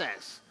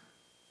process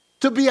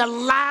to be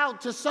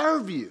allowed to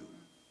serve you.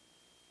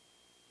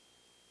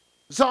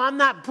 So I'm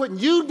not putting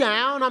you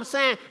down. I'm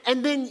saying,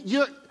 and then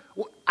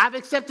I've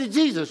accepted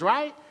Jesus,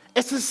 right?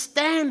 It's a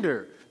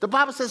standard. The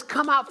Bible says,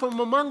 come out from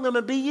among them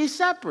and be ye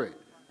separate.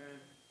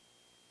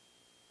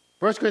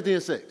 1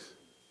 Corinthians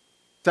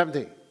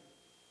 6:17.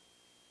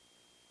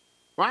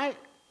 Right?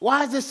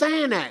 Why is it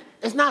saying that?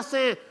 It's not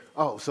saying,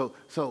 oh,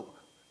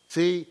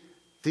 see,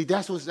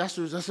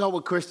 that's all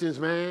with Christians,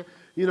 man.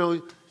 You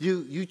know,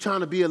 you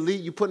trying to be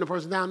elite, you putting a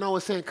person down. No,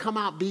 it's saying, come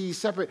out, be ye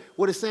separate.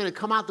 What it's saying is,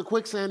 come out the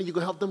quicksand and you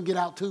can help them get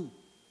out too.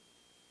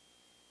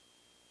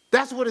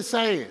 That's what it's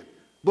saying.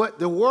 But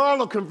the world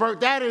will convert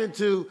that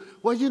into,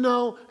 well, you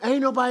know, ain't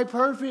nobody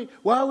perfect.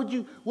 Why would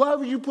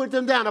you put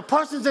them down? A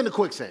person's in the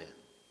quicksand.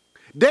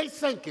 They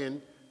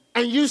sinking,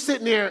 and you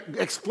sitting there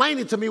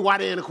explaining to me why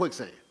they're in the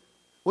quicksand.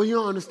 Well, you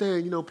don't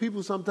understand. You know,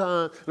 people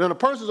sometimes, and then the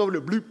person's over there,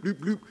 bloop, bloop,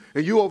 bloop,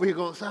 and you over here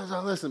going,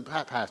 listen,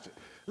 Pastor,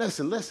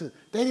 listen.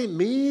 They didn't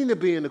mean to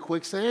be in the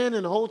quicksand,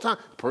 and the whole time,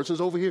 the person's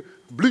over here,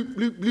 bloop,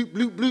 bloop, bloop,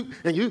 bloop, bloop,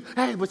 and you,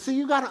 hey, but see,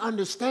 you got to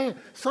understand,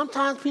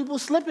 sometimes people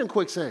slip in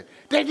quicksand.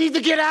 They need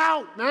to get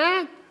out,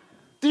 man.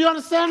 Do you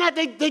understand that?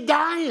 They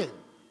dying.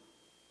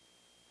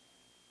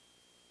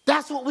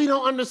 That's what we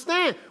don't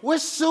understand. We're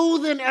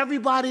soothing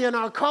everybody in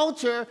our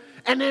culture,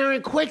 and they're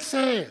in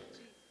quicksand.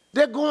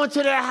 They're going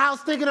to their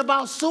house thinking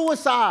about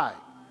suicide.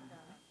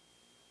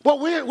 But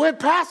we're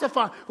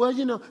pacifying. Well,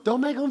 you know, don't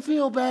make them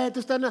feel bad.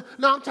 This, that, and that.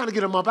 No, I'm trying to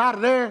get them up out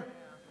of there.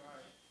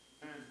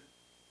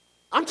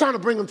 I'm trying to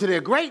bring them to their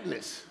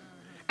greatness.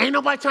 Ain't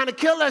nobody trying to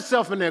kill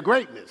themselves in their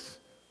greatness.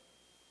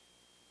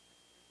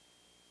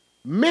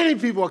 Many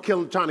people are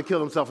trying to kill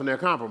themselves in their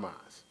compromise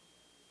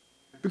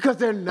because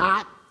they're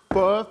not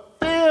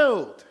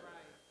fulfilled.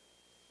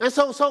 And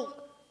so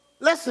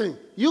listen,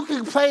 you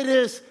can play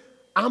this,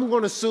 I'm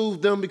going to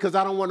soothe them because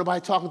I don't want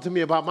nobody talking to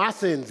me about my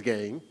sins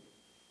game.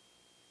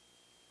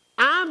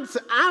 I'm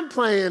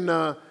playing,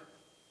 I'm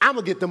going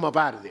to get them up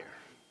out of there.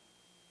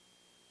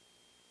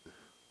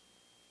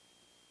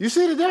 You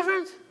see the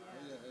difference?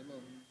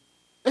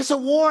 It's a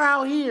war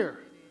out here.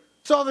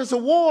 So if it's a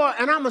war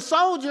and I'm a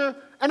soldier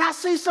and I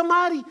see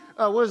somebody,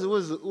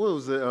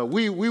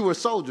 we were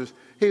soldiers.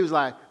 He was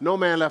like, no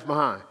man left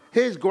behind.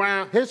 His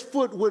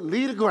foot wouldn't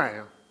leave the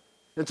ground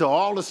until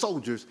all the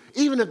soldiers,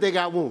 even if they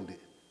got wounded,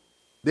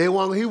 he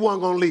wasn't going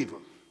to leave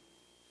them.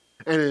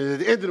 And at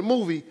the end of the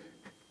movie,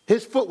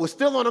 his foot was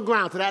still on the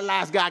ground till that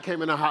last guy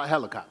came in a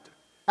helicopter.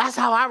 That's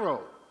how I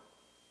roll.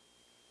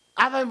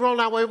 I've been rolling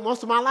that way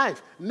most of my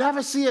life.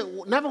 Never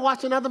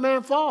watch another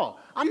man fall.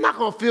 I'm not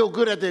going to feel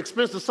good at the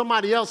expense of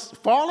somebody else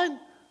falling. At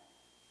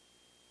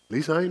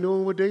least I ain't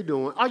doing what they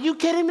doing. Are you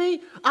kidding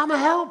me? I'm going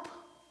to help.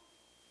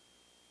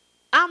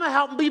 I'm going to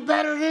help them be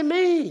better than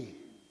me.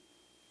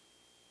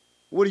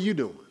 What are you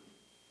doing?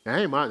 That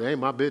ain't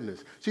my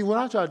business. See, what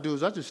I try to do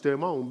is I just stay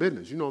in my own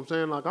business. You know what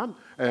I'm saying? Like,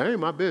 it ain't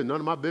my business. None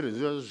of my business.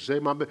 Just say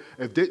my business.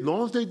 As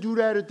long as they do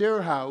that at their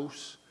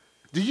house,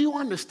 do you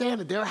understand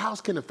that their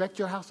house can affect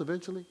your house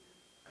eventually?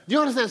 Do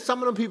you understand some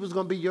of them people is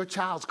going to be your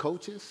child's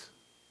coaches?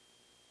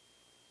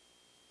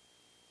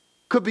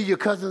 Could be your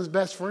cousin's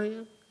best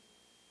friend.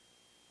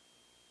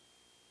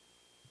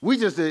 We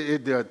just,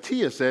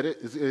 Tia said it.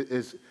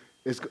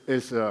 It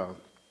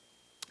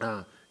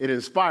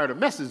inspired a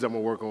message I'm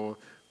going to work on.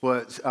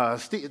 But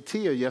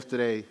Tia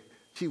yesterday,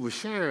 she was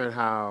sharing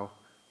how,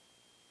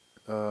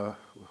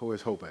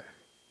 where's Hope at?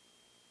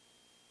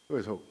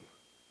 Where's Hope?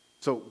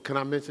 So can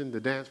I mention the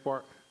dance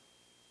part?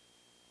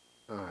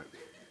 All right.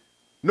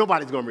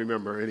 Nobody's going to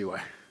remember anyway.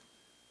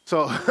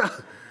 So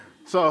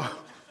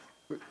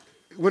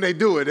when they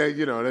do it, they're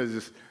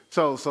just,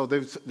 so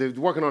they're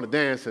working on the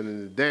dance, and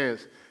in the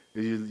dance,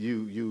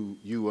 you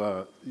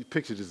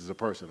picture this as a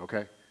person,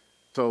 okay?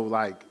 So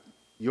like,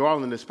 you're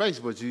all in this space,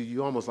 but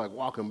you almost like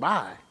walking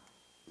by.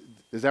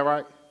 Is that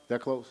right?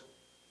 That close?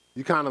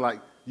 You kind of like,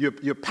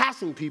 you're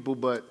passing people,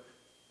 but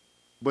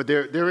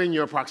they're in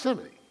your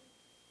proximity,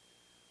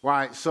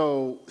 right?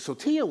 So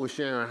Tia was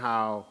sharing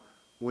how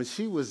when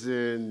she was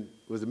in,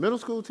 was it middle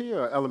school,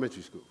 Tia, or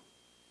elementary school?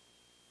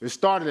 It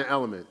started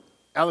in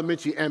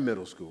elementary and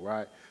middle school,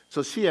 right?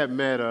 So she had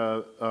met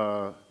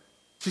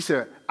she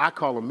said, I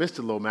call him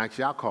Mr. Lomax,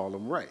 y'all call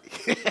him Ray,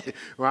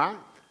 right?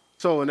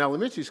 So in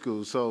elementary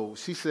school, so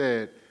she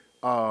said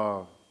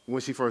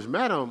when she first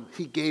met him,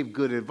 he gave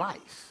good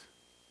advice.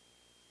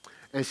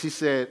 And she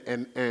said,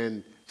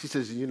 and she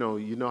says, you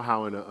know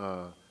how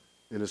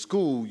in a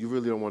school you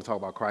really don't want to talk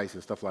about Christ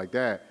and stuff like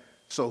that.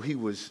 So he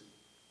was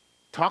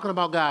talking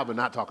about God but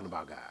not talking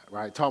about God,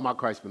 right? Talking about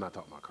Christ but not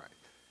talking about Christ.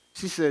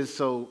 She says,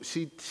 so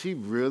she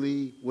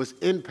really was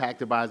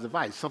impacted by his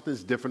advice.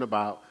 Something's different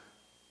about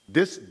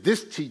this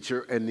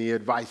teacher and the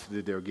advice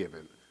that they're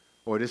giving.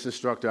 Or this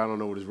instructor, I don't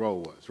know what his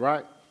role was,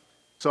 right?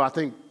 So I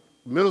think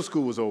middle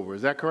school was over.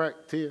 Is that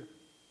correct, Tia?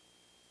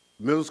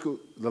 Middle school,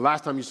 the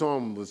last time you saw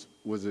him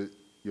was it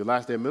your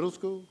last day of middle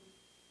school?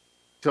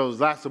 So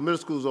middle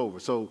school's over.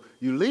 So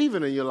you're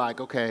leaving and you're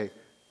like, okay,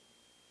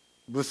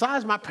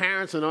 besides my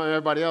parents and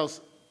everybody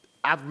else,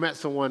 I've met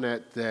someone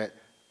that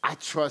I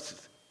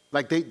trust.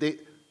 Like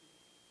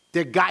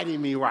they're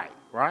guiding me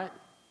right?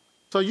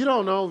 So you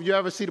don't know if you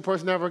ever see the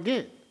person ever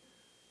again.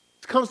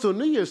 Comes to a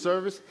New Year's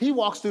service, he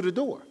walks through the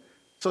door.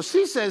 So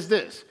she says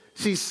this.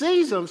 She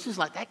sees him. She's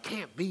like, that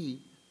can't be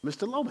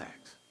Mr.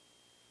 Lomax.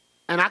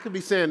 And I could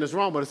be saying this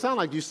wrong, but it sounded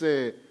like you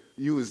said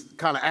you was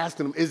kind of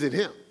asking him, is it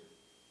him?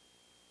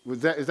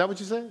 Is that what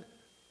you said?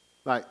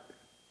 Like,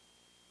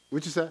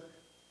 what you said?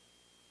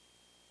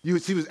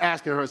 She was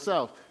asking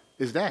herself,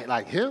 is that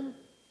like him?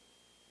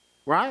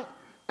 Right?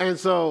 And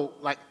so,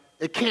 like,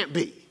 it can't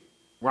be,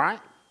 right?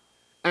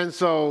 And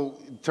so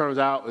it turns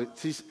out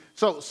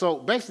so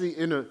basically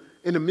in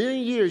a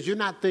million years, you're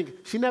not thinking,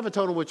 she never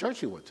told him what church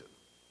he went to.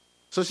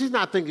 So she's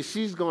not thinking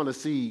she's going to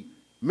see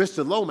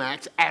Mr.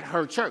 Lomax at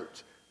her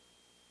church.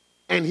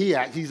 And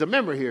he's a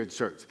member here at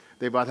church.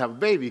 They're about to have a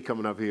baby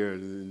coming up here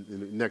in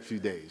the next few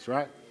days,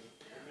 right?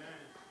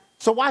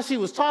 So while she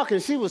was talking,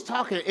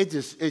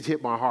 it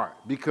hit my heart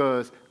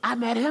because I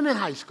met him in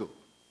high school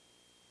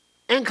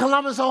in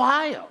Columbus,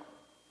 Ohio.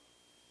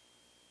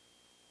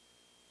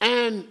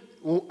 And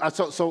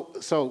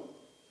so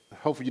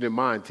hopefully you didn't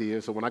mind,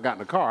 Tia. So when I got in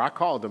the car, I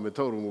called them and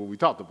told them what we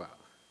talked about.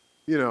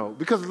 You know,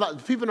 because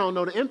people don't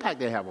know the impact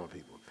they have on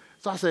people.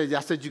 So I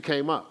said, you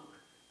came up.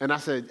 And I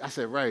said,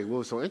 Ray, what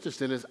was so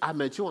interesting is I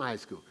met you in high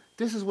school.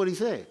 This is what he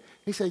said.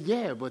 He said,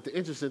 yeah, but the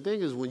interesting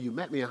thing is when you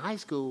met me in high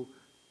school,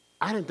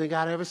 I didn't think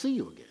I'd ever see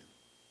you again.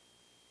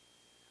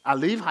 I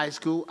leave high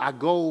school. I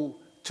go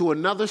to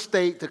another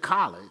state to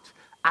college.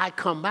 I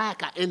come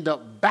back. I end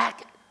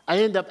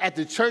up at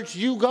the church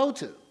you go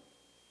to.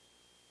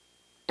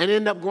 And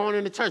end up growing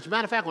in the church.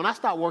 Matter of fact, when I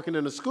started working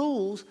in the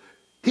schools,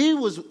 he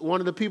was one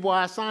of the people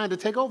I assigned to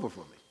take over for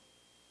me.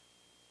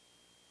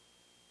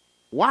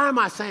 Why am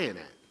I saying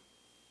that?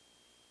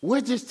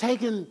 We're just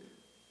taking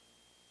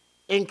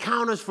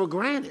encounters for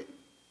granted.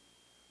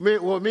 Me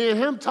and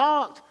him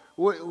talked,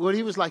 what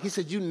he was like, he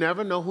said, you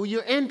never know who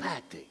you're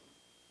impacting.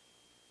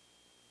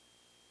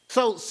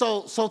 So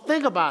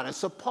think about it.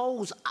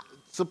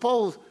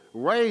 Suppose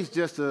Ray's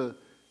just a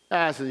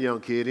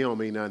young kid, he don't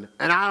mean nothing,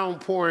 and I don't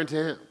pour into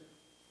him.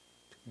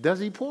 Does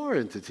he pour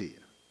into Tia?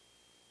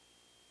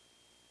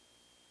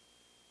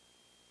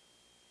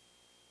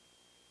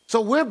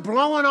 So we're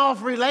blowing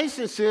off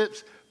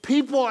relationships.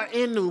 People are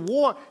in the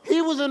war.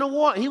 He was in the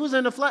war. He was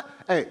in the flesh.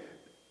 Hey,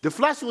 the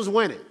flesh was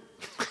winning.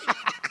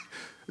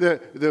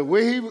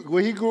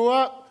 Where he grew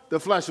up, the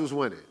flesh was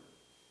winning.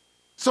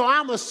 So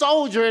I'm a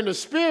soldier in the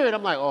spirit.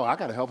 I'm like, oh, I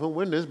got to help him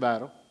win this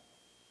battle.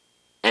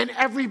 And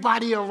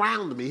everybody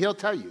around me, he'll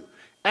tell you,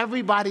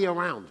 everybody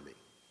around me.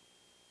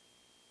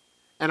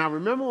 And I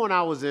remember when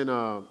I was in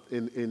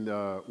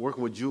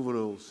working with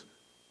juveniles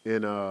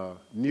in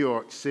New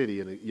York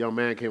City, and a young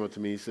man came up to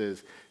me. He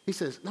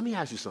says, let me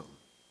ask you something.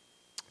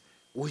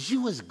 Was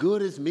you as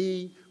good as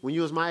me when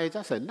you was my age?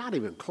 I said, not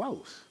even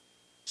close.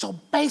 So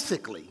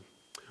basically,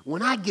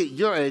 when I get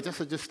your age, I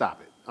said, just stop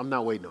it. I'm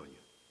not waiting on you.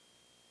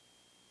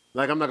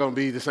 Like, I'm not going to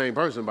be the same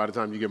person by the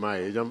time you get my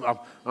age.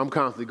 I'm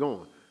constantly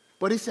going.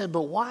 But he said,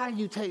 but why are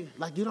you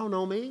like, you don't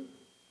know me?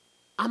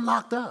 I'm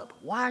locked up.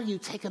 Why are you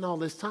taking all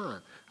this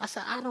time? I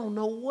said, I don't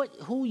know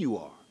who you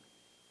are.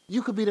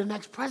 You could be the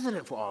next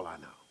president for all I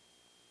know.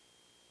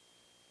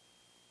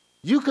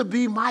 You could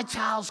be my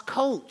child's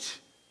coach,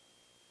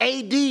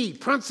 AD,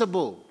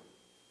 principal,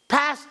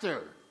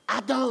 pastor. I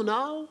don't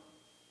know.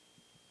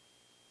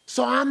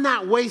 So I'm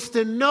not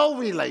wasting no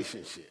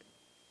relationship.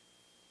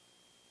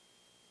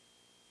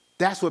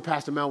 That's what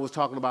Pastor Mel was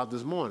talking about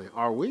this morning.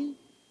 Are we?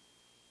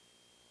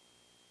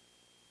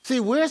 See,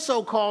 we're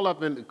so caught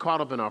up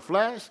in our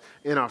flesh,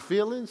 in our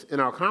feelings, in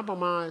our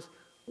compromise,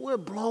 we're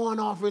blowing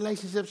off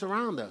relationships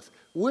around us.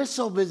 We're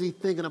so busy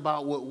thinking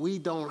about what we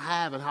don't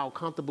have and how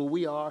comfortable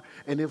we are,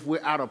 and if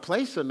we're out of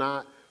place or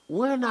not,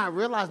 we're not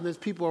realizing there's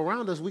people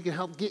around us we can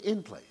help get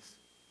in place.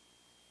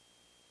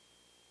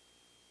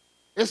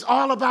 It's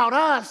all about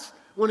us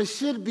when it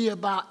should be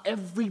about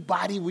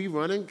everybody we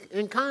run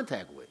in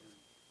contact with.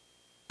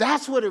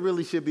 That's what it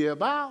really should be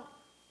about.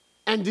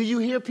 And do you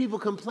hear people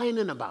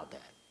complaining about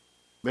that?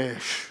 Man,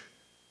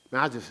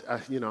 I'm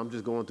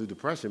just going through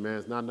depression, man.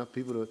 It's not enough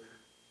people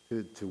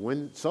to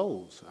win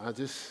souls. I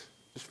just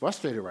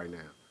frustrated right now.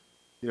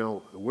 You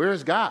know,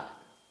 where's God?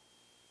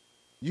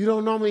 You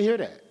don't normally hear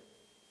that.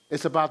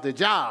 It's about their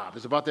job.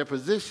 It's about their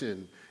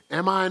position.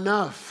 Am I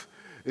enough?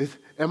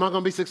 Am I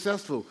going to be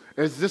successful?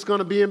 Is this going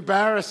to be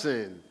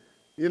embarrassing?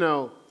 You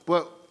know,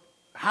 but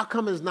how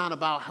come it's not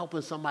about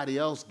helping somebody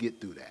else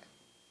get through that?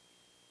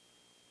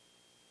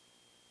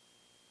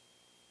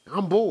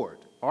 I'm bored.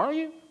 Are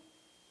you?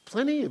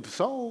 Plenty of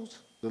souls.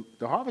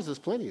 The harvest is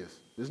plenteous.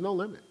 There's no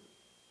limit.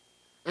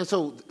 And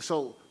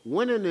so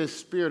winning this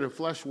spirit and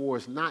flesh war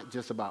is not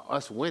just about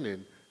us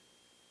winning.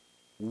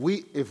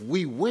 If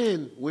we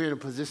win, we're in a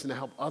position to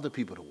help other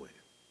people to win.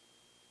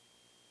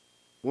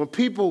 When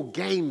people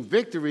gain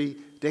victory,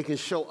 they can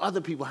show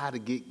other people how to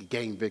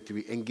gain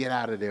victory and get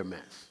out of their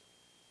mess.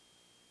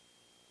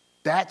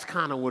 That's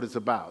kind of what it's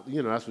about.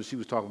 You know, that's what she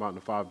was talking about in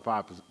the 5 and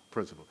 5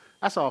 principle.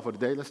 That's all for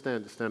today. Let's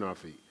stand on our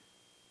feet.